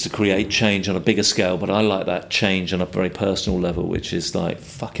is to create change on a bigger scale, but I like that change on a very personal level, which is like,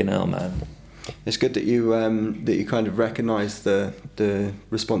 fucking hell, man. It's good that you kind of recognise the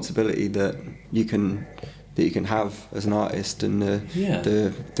responsibility that you can have as an artist, and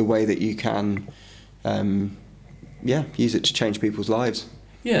the way that you can use it to change people's lives.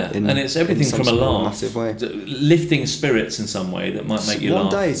 Yeah, and it's everything from a laugh, lifting spirits in some way that might make you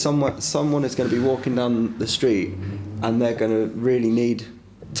laugh. One day, someone is going to be walking down the street, and they're going to really need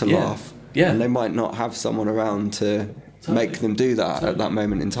to laugh. Yeah, and they might not have someone around to make them do that at that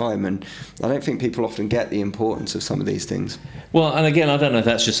moment in time. And I don't think people often get the importance of some of these things. Well, and again, I don't know if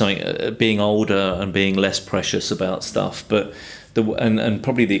that's just something being older and being less precious about stuff, but and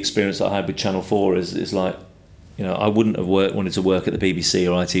probably the experience that I had with Channel 4 is like, you know, I wouldn't have wanted to work at the BBC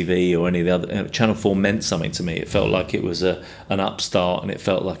or ITV or any of the other. Channel 4 meant something to me. It felt like it was an upstart, and it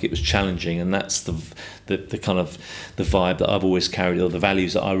felt like it was challenging, and that's the kind of the vibe that I've always carried, or the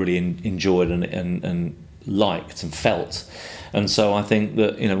values that I really enjoyed and liked and felt. And so I think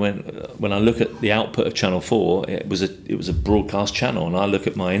that, you know, when I look at the output of Channel 4, it was a broadcast channel, and I look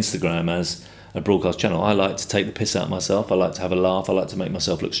at my Instagram as a broadcast channel. I like to take the piss out of myself. I like to have a laugh. I like to make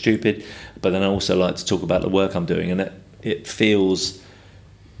myself look stupid, but then I also like to talk about the work I'm doing, and it feels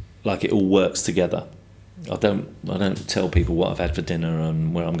like it all works together. I don't tell people what I've had for dinner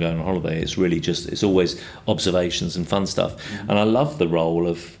and where I'm going on holiday. It's really it's always observations and fun stuff. And I love the role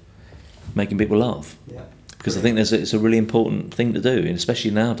of making people laugh. Yeah. Because I think it's a really important thing to do, and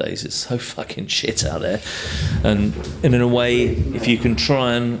especially nowadays, it's so fucking shit out there. And in a way, if you can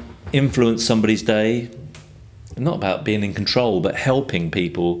try and influence somebody's day, not about being in control, but helping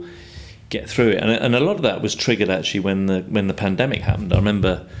people get through it. And a lot of that was triggered actually when the pandemic happened. I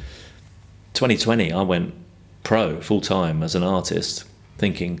remember 2020, I went pro full time as an artist,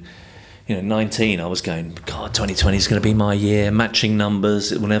 thinking, you know, 19, I was going, God, 2020 is going to be my year, matching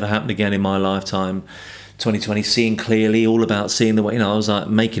numbers, it will never happen again in my lifetime. 2020, seeing clearly, all about seeing the way, you know, I was like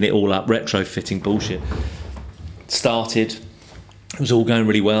making it all up, retrofitting bullshit. Started, it was all going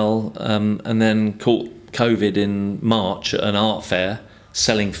really well, and then caught COVID in March at an art fair,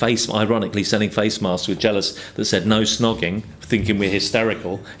 ironically selling face masks with Jealous that said no snogging, thinking we're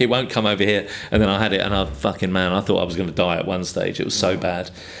hysterical, it won't come over here. And then I had it, and I thought I was going to die at one stage, it was so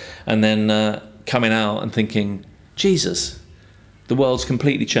bad. And then coming out and thinking, Jesus, the world's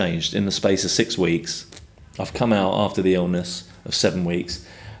completely changed in the space of 6 weeks. I've come out after the illness of 7 weeks,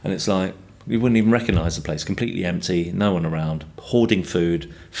 and it's like, you wouldn't even recognise the place, completely empty, no one around, hoarding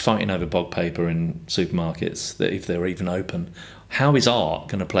food, fighting over bog paper in supermarkets, that if they're even open. How is art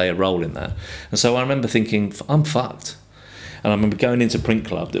going to play a role in that? And so I remember thinking, I'm fucked. And I remember going into Print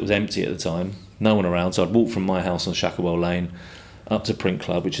Club that was empty at the time, no one around, so I'd walk from my house on Shacklewell Lane up to Print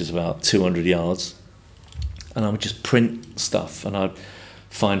Club, which is about 200 yards, and I would just print stuff, and I'd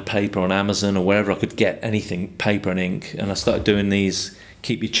find paper on Amazon or wherever I could get anything, paper and ink, and I started doing these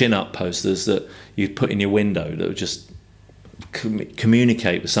keep your chin up posters that you'd put in your window that would just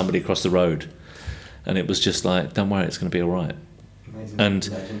communicate with somebody across the road, and it was just like, don't worry, it's going to be all right. Amazing. And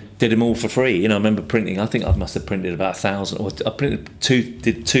did them all for free. You know, I remember printing, I think I must have printed about 1,000, or I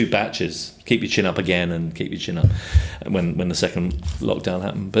did two batches, keep your chin up again and keep your chin up, when the second lockdown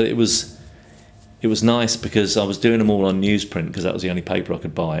happened. But it was nice because I was doing them all on newsprint, because that was the only paper I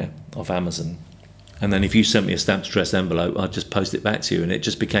could buy off Amazon. And then if you sent me a stamped addressed envelope, I'd just post it back to you, and it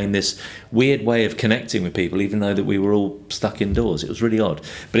just became this weird way of connecting with people, even though that we were all stuck indoors. It was really odd,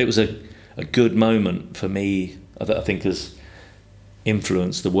 but it was a good moment for me that I think has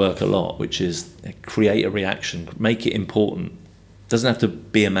influenced the work a lot, which is create a reaction, make it important. Doesn't have to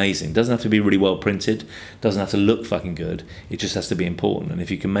be amazing, doesn't have to be really well printed, doesn't have to look fucking good, it just has to be important. And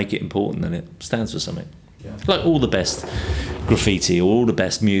if you can make it important, then it stands for something. Yeah. Like all the best graffiti or all the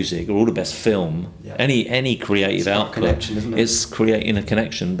best music or all the best film, yeah. any creative output, it's creating a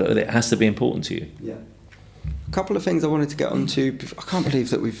connection, but it has to be important to you. Yeah. A couple of things I wanted to get onto. I can't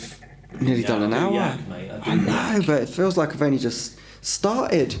believe that we've nearly done an hour. Yak, mate. I know, but it feels like I've only just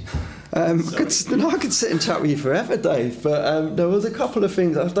started. I could sit and chat with you forever, Dave, but there was a couple of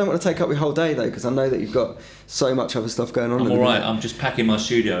things. I don't want to take up your whole day though, because I know that you've got so much other stuff going on. I'm all right. I'm just packing my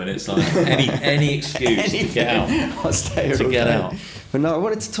studio, and it's like any excuse to get out. I'll stay here to get out. But no, I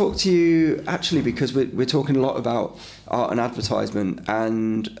wanted to talk to you actually because we're talking a lot about art and advertisement,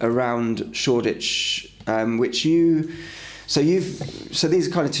 and around Shoreditch, which you. So these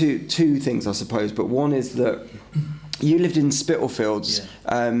are kind of two things, I suppose. But one is that you lived in Spitalfields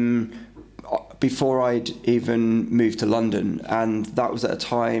before I'd even moved to London, and that was at a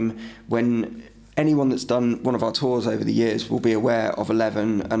time when anyone that's done one of our tours over the years will be aware of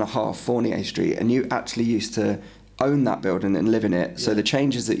 11.5 Fournier Street, and you actually used to own that building and live in it. Yeah. So the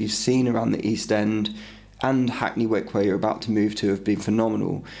changes that you've seen around the East End and Hackney Wick, where you're about to move to, have been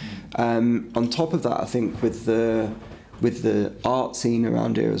phenomenal. On top of that, I think with the art scene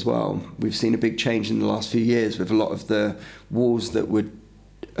around here as well, we've seen a big change in the last few years with a lot of the walls that were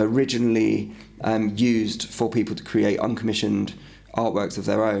originally used for people to create uncommissioned artworks of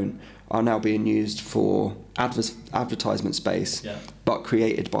their own are now being used for advertisement space, but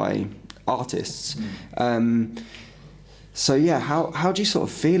created by artists. So yeah, how do you sort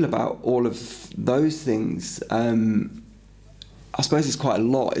of feel about all of those things? I suppose it's quite a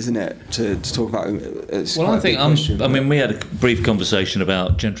lot, isn't it, to talk about? Well, I think I mean, we had a brief conversation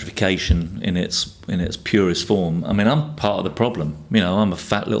about gentrification in its purest form. I mean, I'm part of the problem. You know, I'm a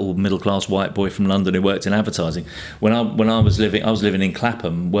fat little middle class white boy from London who worked in advertising. When I was living in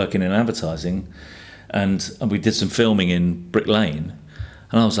Clapham, working in advertising, and we did some filming in Brick Lane.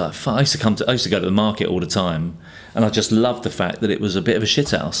 And I was like, fuck, I used to go to the market all the time, and I just loved the fact that it was a bit of a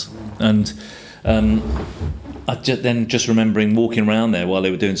shithouse. And I just remembering walking around there while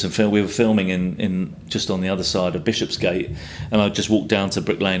they were doing some film. We were filming in just on the other side of Bishopsgate, and I just walked down to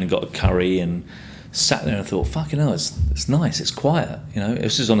Brick Lane and got a curry and sat there and thought, fucking hell, it's nice, it's quiet. You know,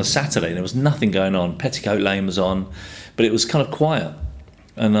 this was on a Saturday and there was nothing going on. Petticoat Lane was on, but it was kind of quiet.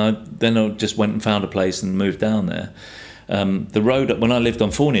 And I just went and found a place and moved down there. The road, when I lived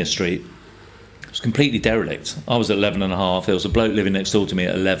on Fournier Street, it was completely derelict. I was at 11 and a half. There was a bloke living next door to me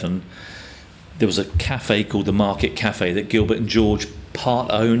at 11. There was a cafe called the Market Cafe that Gilbert and George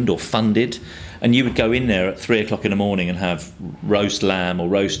part owned or funded, and you would go in there at 3 o'clock in the morning and have roast lamb or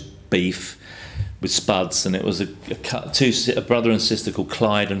roast beef with spuds, and it was a brother and sister called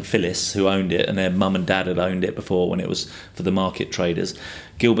Clyde and Phyllis who owned it, and their mum and dad had owned it before when it was for the market traders.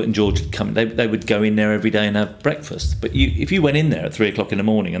 Gilbert and George would come. They would go in there every day and have breakfast. But if you went in there at 3 o'clock in the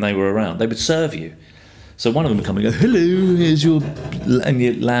morning and they were around, they would serve you. So one of them would come and go, hello, here's your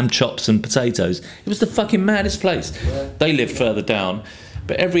lamb chops and potatoes. It was the fucking maddest place. Yeah. They lived further down,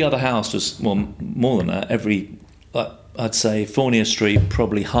 but every other house was, well, more than that. I'd say Fournier Street,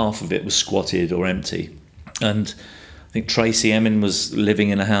 probably half of it was squatted or empty. And I think Tracy Emin was living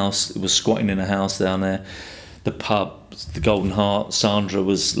in a house, was squatting in a house down there. The pub, the Golden Heart, Sandra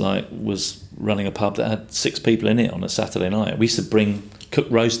was running a pub that had 6 people in it on a Saturday night. We used to cook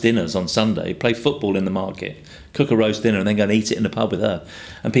roast dinners on Sunday, play football in the market, cook a roast dinner and then go and eat it in the pub with her.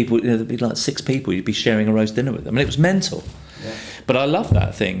 And people, there'd be like 6 people, you'd be sharing a roast dinner with them. I mean, it was mental. Yeah. But I loved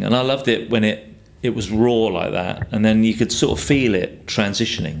that thing, and I loved it when it was raw like that, and then you could sort of feel it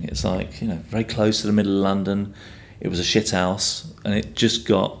transitioning. It's like, very close to the middle of London. It was a shit house, and it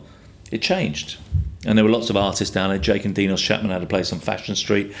changed. And there were lots of artists down there. Jake and Dinos Chapman had a place on Fashion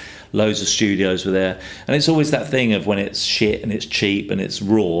Street. Loads of studios were there. And it's always that thing of when it's shit and it's cheap and it's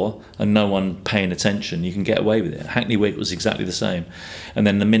raw and no one paying attention, you can get away with it. Hackney Wick was exactly the same. And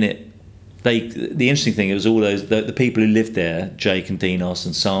then the minute the interesting thing, it was all those the people who lived there, Jake and Dinos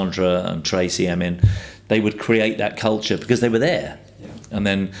and Sandra and Tracy Emin, they would create that culture because they were there. Yeah. And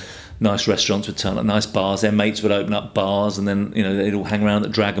then nice restaurants would turn up, nice bars, their mates would open up bars, and then they'd all hang around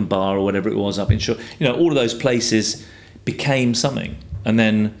at Dragon Bar or whatever it was up in Shore. All of those places became something. And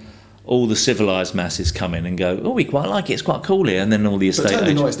then all the civilised masses come in and go, oh, we quite like it, it's quite cool here. And then all the estate agents...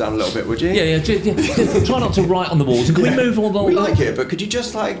 Turn the noise down a little bit, would you? Yeah. Try not to write on the walls. Can we move all the... We like it, but could you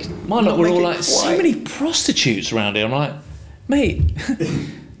just Mine we're all like, so many prostitutes around here. I'm like, mate,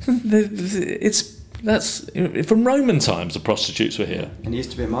 that's from Roman times. The prostitutes were here. And it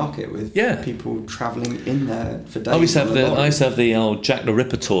used to be a market with people travelling in there for days. I used to have the old Jack the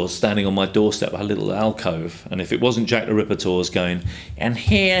Ripper tours standing on my doorstep, a little alcove, and if it wasn't Jack the Ripper tours going, and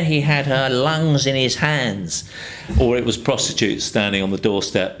here he had her lungs in his hands, or it was prostitutes standing on the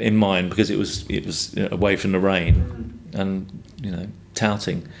doorstep in mine because it was away from the rain, and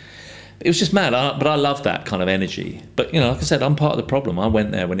touting. It was just mad, but I love that kind of energy. But, like I said, I'm part of the problem. I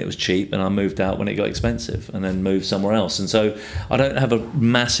went there when it was cheap and I moved out when it got expensive and then moved somewhere else. And so I don't have a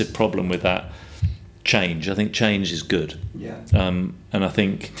massive problem with that change. I think change is good. Yeah. And I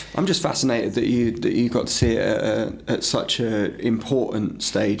think... I'm just fascinated that you got to see it at such an important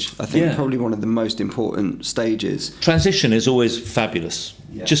stage. I think probably one of the most important stages. Transition is always fabulous.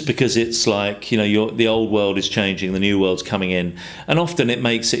 Yeah. Just because it's like, the old world is changing, the new world's coming in. And often it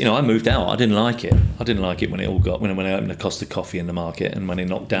makes it, I moved out. I didn't like it. I didn't like it when I opened a Costa Coffee in the market and when they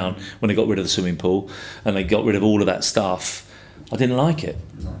got rid of the swimming pool and they got rid of all of that stuff. I didn't like it.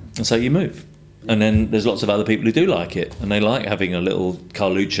 No. And so you move. And then there's lots of other people who do like it, and they like having a little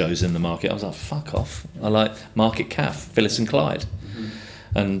Carluccio's in the market. I was like, fuck off. I like Market Caf, Phyllis and Clyde.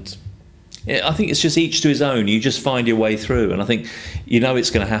 Mm-hmm. And I think it's just each to his own. You just find your way through. And I think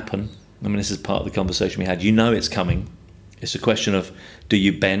it's going to happen. I mean, this is part of the conversation we had. It's coming. It's a question of, do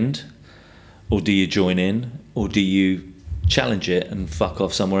you bend or do you join in, or do you challenge it and fuck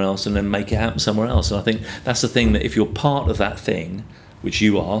off somewhere else and then make it happen somewhere else? And I think that's the thing, that if you're part of that thing, which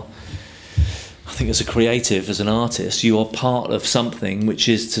you are, I think as a creative, as an artist, you are part of something which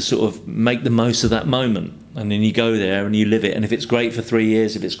is to sort of make the most of that moment. And then you go there and you live it. And if it's great for 3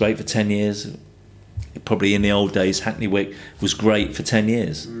 years, if it's great for 10 years, probably in the old days, Hackney Wick was great for 10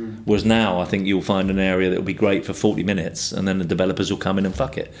 years. Whereas now, I think you'll find an area that will be great for 40 minutes, and then the developers will come in and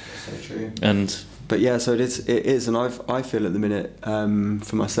fuck it. So true. And but yeah, so it is, and I feel at the minute,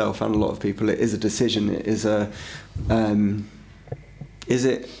 for myself and a lot of people, it is a decision. It is a, is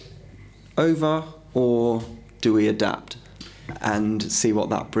it over, or do we adapt and see what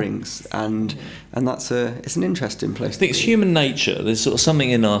that brings? And it's an interesting place. I think it's human nature. There's sort of something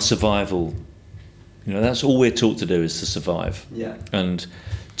in our survival. You know, that's all we're taught to do, is to survive. Yeah. And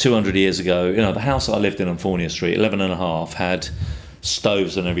 200 years ago, you know, the house I lived in on Fournier Street, 11 and a half, had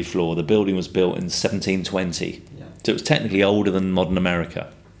stoves on every floor. The building was built in 1720. Yeah. So it was technically older than modern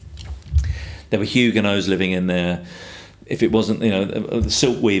America. There were Huguenots living in there. If it wasn't, you know, the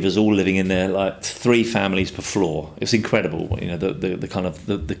silk weavers all living in there, like 3 families per floor. It's incredible, you know, the kind of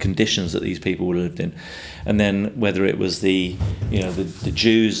the conditions that these people lived in. And then whether it was the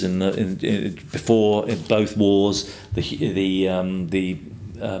Jews before in both wars, the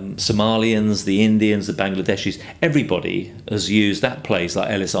Somalians, the Indians, the Bangladeshis, everybody has used that place like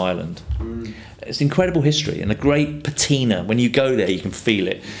Ellis Island. It's incredible history and a great patina. When you go there, you can feel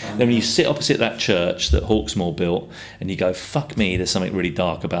it. Then when you sit opposite that church that Hawksmoor built, and you go, fuck me, there's something really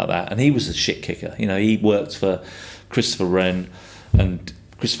dark about that. And he was a shit kicker. You know, he worked for Christopher Wren, and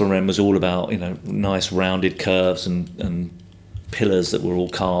Christopher Wren was all about, you know, nice rounded curves and pillars that were all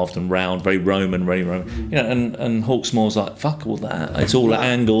carved and round, very Roman, very Roman. You know, and Hawksmoor's like, fuck all that. It's all at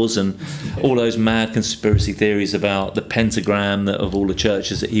angles, and all those mad conspiracy theories about the pentagram of all the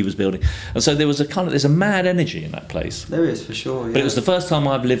churches that he was building. And so there's a mad energy in that place. There is, for sure. Yeah. But it was the first time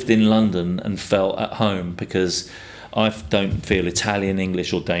I've lived in London and felt at home, because I don't feel Italian,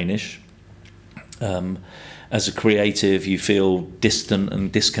 English or Danish. As a creative, you feel distant and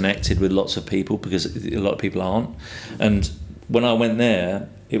disconnected with lots of people, because a lot of people aren't. And when I went there,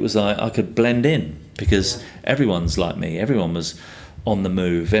 it was like I could blend in, because everyone's like me. Everyone was on the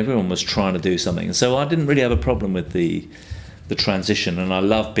move. Everyone was trying to do something. And so I didn't really have a problem with the transition, and I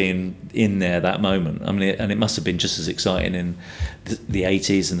love being in there that moment. I mean, and it must have been just as exciting in the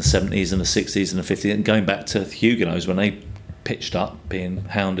 80s and the 70s and the 60s and the 50s, and going back to the Huguenots when they pitched up, being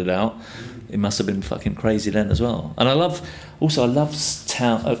hounded out. It must have been fucking crazy then as well. And I love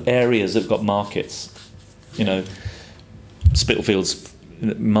areas that've got markets. You know, Spitalfields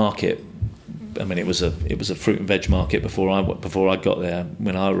market. I mean, it was a fruit and veg market before I got there.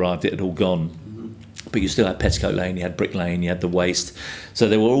 When I arrived, it had all gone. But you still had Petticoat Lane, you had Brick Lane, you had the Waste. So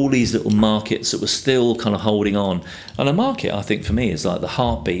there were all these little markets that were still kind of holding on. And a market, I think, for me, is like the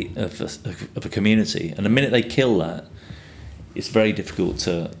heartbeat of a community. And the minute they kill that, it's very difficult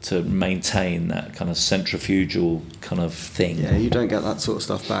to maintain that kind of centrifugal kind of thing. Yeah, you don't get that sort of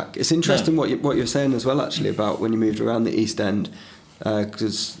stuff back. It's interesting what you're saying as well, actually, about when you moved around the East End,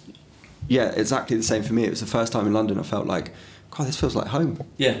 because exactly the same for me. It was the first time in London I felt like, God, this feels like home.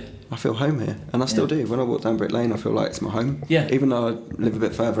 Yeah. I feel home here, and I still do. When I walk down Brick Lane, I feel like it's my home. Yeah. Even though I live a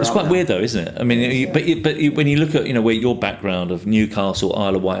bit further out. It's quite now. weird though, isn't it? I mean, but when you look at, you know, where your background of Newcastle,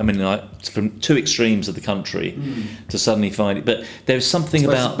 Isle of Wight, I mean, like from 2 extremes of the country to suddenly find it. But there's something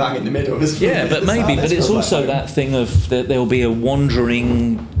about bang in the middle, isn't it? Yeah, but maybe. But it's also that thing of there'll be a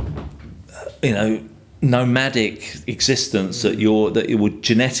wandering, you know, nomadic existence that it would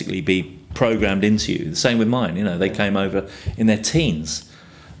genetically be programmed into you. The same with mine. You know, they came over in their teens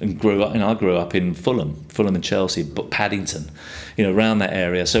and grew up. You know, I grew up in Fulham and Chelsea, but Paddington, you know, around that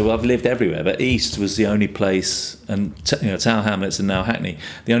area. So I've lived everywhere. But East was the only place, and Tower Hamlets and now Hackney,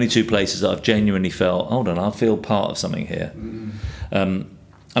 the only 2 places that I've genuinely felt, hold on, I feel part of something here. And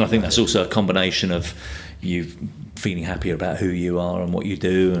I think that's also a combination of you feeling happier about who you are and what you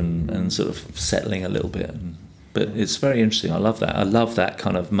do, and sort of settling a little bit. But it's very interesting. I love that. I love that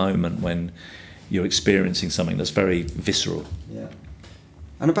kind of moment when you're experiencing something that's very visceral. Yeah.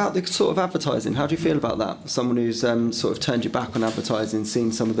 And about the sort of advertising, how do you feel about that? Someone who's sort of turned your back on advertising,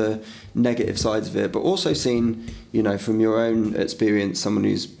 seen some of the negative sides of it, but also seen, you know, from your own experience, someone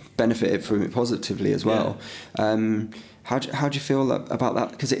who's benefited from it positively as well. Yeah. How do you feel about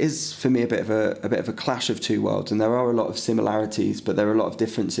that? Because it is, for me, a bit of a clash of 2 worlds, and there are a lot of similarities, but there are a lot of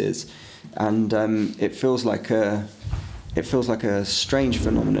differences, and it feels like a strange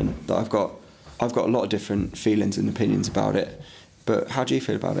phenomenon that I've got a lot of different feelings and opinions about it. But how do you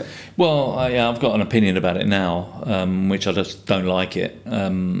feel about it? Well, I've got an opinion about it now, which I just don't like it.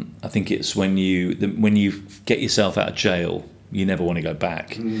 I think it's when you get yourself out of jail, you never want to go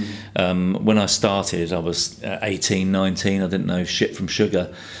back. When I started, I was 18, 19. I didn't know shit from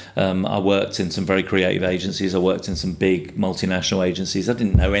sugar. I worked in some very creative agencies. I worked in some big multinational agencies. I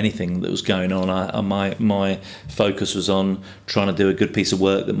didn't know anything that was going on. My focus was on trying to do a good piece of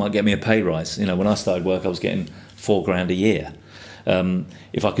work that might get me a pay rise. You know, when I started work, I was getting $4,000 a year.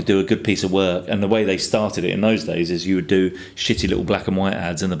 If I could do a good piece of work, and the way they started it in those days is you would do shitty little black and white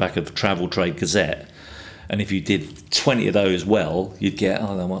ads in the back of Travel Trade Gazette. And if you did 20 of those well, you'd get,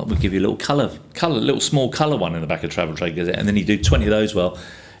 we'll give you a little small colour one in the back of Travel Trade Gazette. And then you do 20 of those well.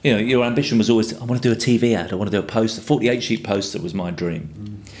 You know, your ambition was always, I want to do a TV ad, I want to do a poster. 48-sheet poster was my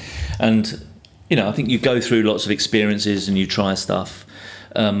dream. And, you know, I think you go through lots of experiences and you try stuff.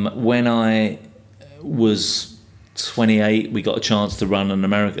 When I was 28, we got a chance to run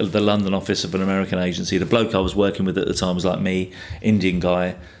the London office of an American agency. The bloke I was working with at the time was like me, Indian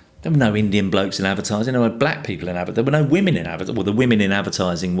guy. There were no Indian blokes in advertising. There were black people in advertising. There were no women in advertising. Well, the women in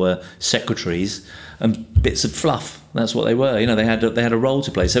advertising were secretaries and bits of fluff. That's what they were. You know, they had a role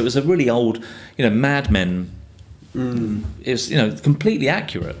to play. So it was a really old, you know, Mad Men. It was, you know, completely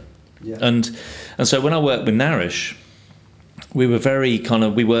accurate. Yeah. And so when I worked with Narish, we were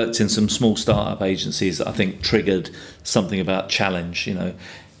we worked in some small startup agencies that I think triggered something about challenge. You know,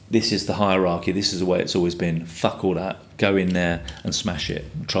 this is the hierarchy, this is the way it's always been, fuck all that, go in there and smash it,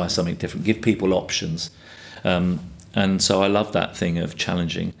 try something different, give people options. And so I love that thing of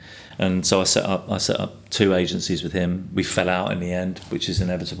challenging. And so I set up 2 agencies with him. We fell out in the end, which is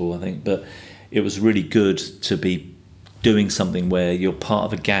inevitable, I think, but it was really good to be doing something where you're part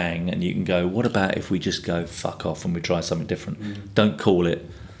of a gang and you can go, what about if we just go fuck off and we try something different? Don't call it,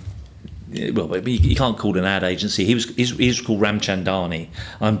 well, you can't call it an ad agency. He was called Ramchandani.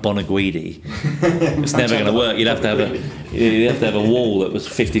 I'm Bonaguidi. It's never going to work. You'd have to have a wall that was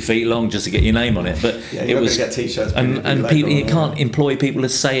 50 feet long just to get your name on it. But yeah, it was get t-shirts. And people, you can't employ people to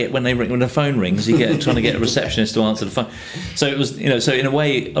say it when the phone rings. You get trying to get a receptionist to answer the phone. So it was, you know. So in a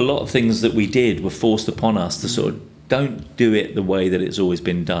way, a lot of things that we did were forced upon us to sort of don't do it the way that it's always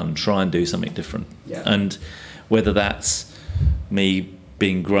been done. Try and do something different. Yeah. And whether that's me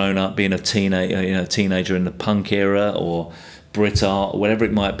being grown up, being a teenager in the punk era, or Brit art, or whatever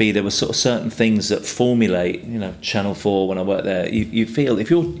it might be, there were sort of certain things that formulate. You know, Channel 4. When I worked there, you feel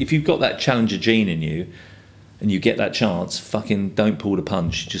if you've got that challenger gene in you, and you get that chance, fucking don't pull the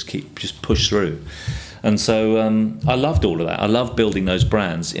punch. Just push through. And so I loved all of that. I loved building those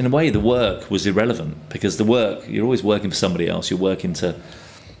brands. In a way, the work was irrelevant because the work, you're always working for somebody else. You're working to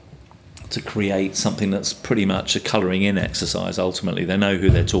create something that's pretty much a colouring in exercise. Ultimately, they know who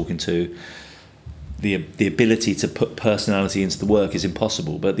they're talking to. The ability to put personality into the work is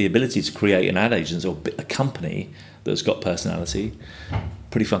impossible, but the ability to create an ad agency or a company that's got personality,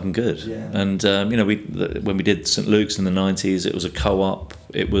 pretty fucking good. Yeah. And you know, when we did St Luke's in the 90s, it was a co-op.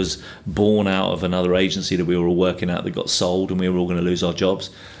 It was born out of another agency that we were all working at that got sold, and we were all going to lose our jobs.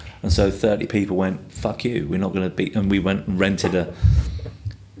 And so 30 people went, fuck you, we're not going to be. And we went and rented a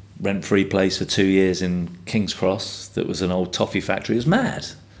rent-free place for 2 years in King's Cross that was an old toffee factory. It was mad.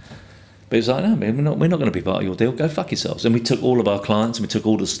 But it was like, no, man, we're not going to be part of your deal. Go fuck yourselves. And we took all of our clients and we took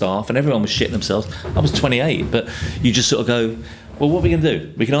all the staff, and everyone was shitting themselves. I was 28, but you just sort of go, well, what are we going to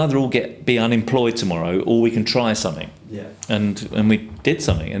do? We can either all be unemployed tomorrow, or we can try something. Yeah. And we did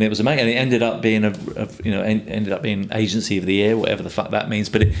something, and it was amazing. And it ended up being ended up being agency of the year, whatever the fuck that means.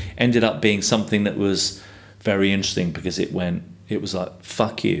 But it ended up being something that was very interesting because it was like,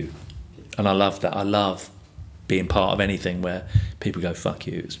 fuck you. And I love that. I love being part of anything where people go, fuck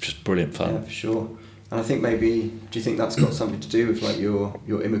you. It's just brilliant fun. Yeah, for sure. And I think maybe, do you think that's got something to do with like your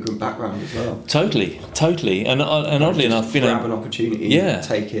immigrant background as well? Totally. And oddly enough, you know, grab an opportunity,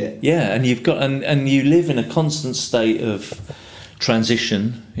 take it. Yeah, and you've got and you live in a constant state of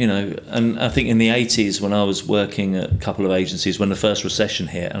transition, you know. And I think in the 80s, when I was working at a couple of agencies, when the first recession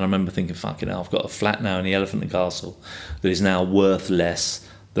hit, and I remember thinking, fucking hell, I've got a flat now in the Elephant and Castle that is now worth less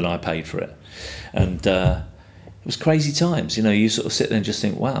than I paid for it. And it was crazy times, you know. You sort of sit there and just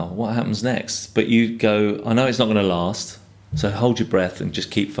think, wow, what happens next? But you go, I know it's not going to last, so hold your breath and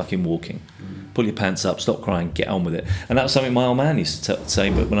just keep fucking walking. Pull your pants up, stop crying, get on with it. And that was something my old man used to say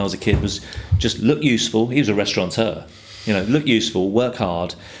when I was a kid, was just look useful. He was a restaurateur. You know, look useful, work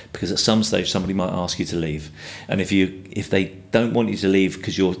hard, because at some stage somebody might ask you to leave. And if they don't want you to leave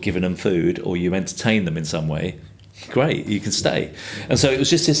because you're giving them food or you entertain them in some way, great, you can stay. And so it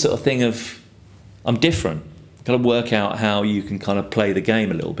was just this sort of thing of, I'm different. kind of work out how you can kind of play the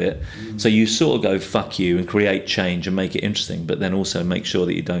game a little bit. So you sort of go fuck you and create change and make it interesting, but then also make sure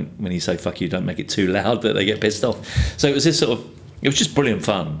that you don't, when you say fuck you, don't make it too loud that they get pissed off. So it was this sort of, it was just brilliant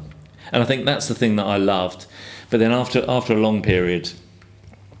fun. And I think that's the thing that I loved. But then after a long period,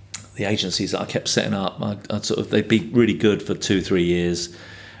 the agencies that I kept setting up, I'd sort of, they'd be really good for 2-3 years.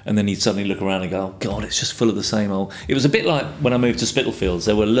 And then you'd suddenly look around and go, oh God, it's just full of the same old. It was a bit like when I moved to Spitalfields.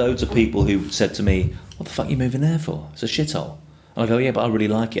 There were loads of people who said to me, what the fuck are you moving there for? It's a shithole. And I go, yeah, but I really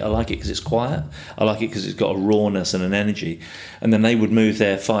like it. I like it because it's quiet. I like it because it's got a rawness and an energy. And then they would move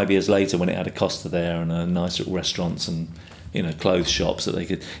there 5 years later when it had a Costa there and a nice little restaurants and, you know, clothes shops that they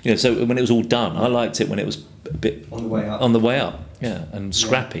could, you know, so when it was all done, I liked it when it was a bit On the way up. On the way up, yeah, and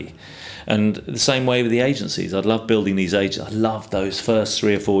scrappy. Yeah. And the same way with the agencies. I'd love building these agencies. I loved those first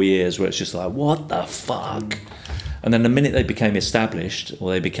 3 or 4 years where it's just like, what the fuck? And then the minute they became established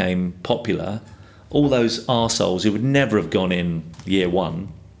or they became popular, all those arseholes who would never have gone in year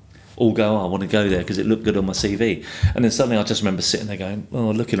one all go, oh, I want to go there because it looked good on my CV. And then suddenly I just remember sitting there going,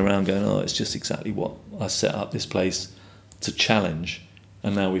 oh, looking around going, oh, it's just exactly what I set up this place to challenge.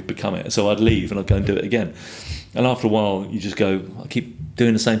 And now we've become it. So I'd leave and I'd go and do it again. And after a while, you just go, I keep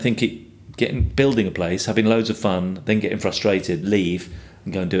doing the same thing, keep building a place, having loads of fun, then getting frustrated, leave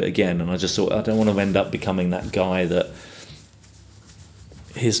and go and do it again. And I just thought, I don't want to end up becoming that guy that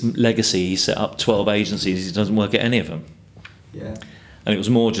his legacy, he set up 12 agencies, he doesn't work at any of them. Yeah. And it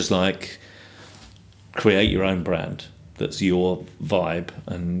was more just like, create your own brand. That's your vibe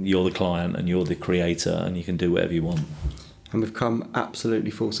and you're the client and you're the creator and you can do whatever you want. And we've come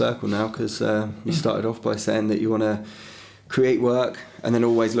absolutely full circle now because you started off by saying that you want to create work and then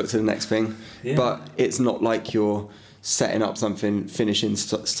always look to the next thing. Yeah. But it's not like you're setting up something,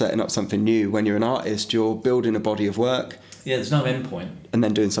 setting up something new. When you're an artist, you're building a body of work. Yeah, there's no end point. And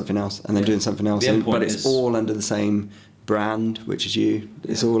then doing something else, and then doing something else. But it's all under the same brand, which is you.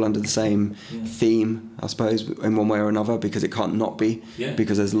 It's all under the same theme, I suppose, in one way or another, because it can't not be,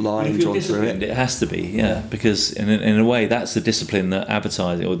 because there's lines drawn through it. It has to be, because in a way that's the discipline that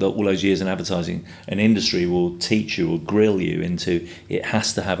advertising, or all those years in advertising, an industry will teach you or grill you into. It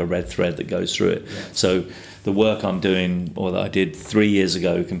has to have a red thread that goes through it. Yeah. So the work I'm doing, or that I did 3 years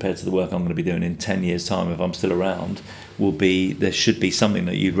ago, compared to the work I'm going to be doing in 10 years' time, if I'm still around, will be, there should be something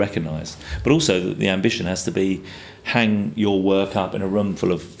that you'd recognise. But also the ambition has to be, hang your work up in a room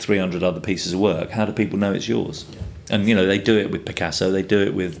full of 300 other pieces of work. How do people know it's yours? Yeah. And you know, they do it with Picasso, they do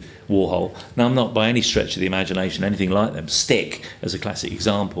it with Warhol. Now, I'm not by any stretch of the imagination anything like them. Stick as a classic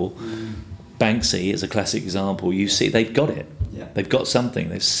example. Banksy is a classic example. You see, they've got it. Yeah. They've got something.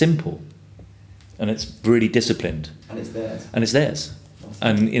 They're simple, and it's really disciplined. And it's theirs. And it's theirs.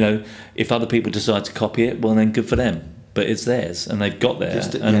 And you know, if other people decide to copy it, well, then good for them. But it's theirs, and they've got there.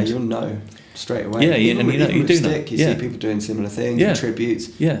 And you'll know straight away. Yeah, even and you do Stick, know. You see people doing similar things,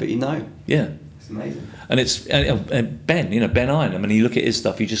 tributes. Yeah. But you know. Yeah. It's amazing. And it's and Ben, Ben Iron. I mean, you look at his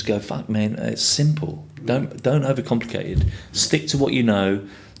stuff, you just go, "Fuck, man, it's simple. Don't overcomplicate it. Stick to what you know.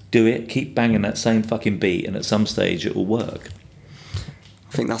 Do it. Keep banging that same fucking beat, and at some stage it will work."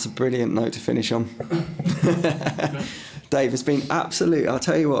 I think that's a brilliant note to finish on. Dave, it's been I'll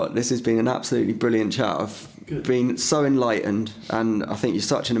tell you what, this has been an absolutely brilliant chat. I've been so enlightened, and I think you're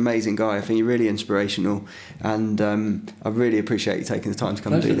such an amazing guy. I think you're really inspirational, and I really appreciate you taking the time to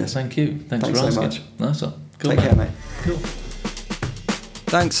come and do this. Thank you. Thanks for so asking. much. Nice one. Cool. Take care, mate. Cool.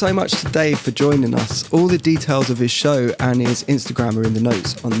 Thanks so much to Dave for joining us. All the details of his show and his Instagram are in the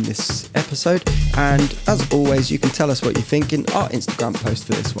notes on this episode. And as always, you can tell us what you think in our Instagram post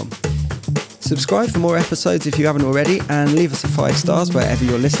for this one. Subscribe for more episodes if you haven't already, and leave us a 5 stars wherever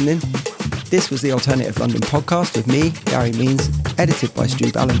you're listening. This was the Alternative London podcast with me, Gary Means, edited by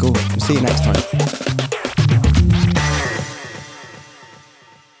Stu Ballingal. We'll see you next time.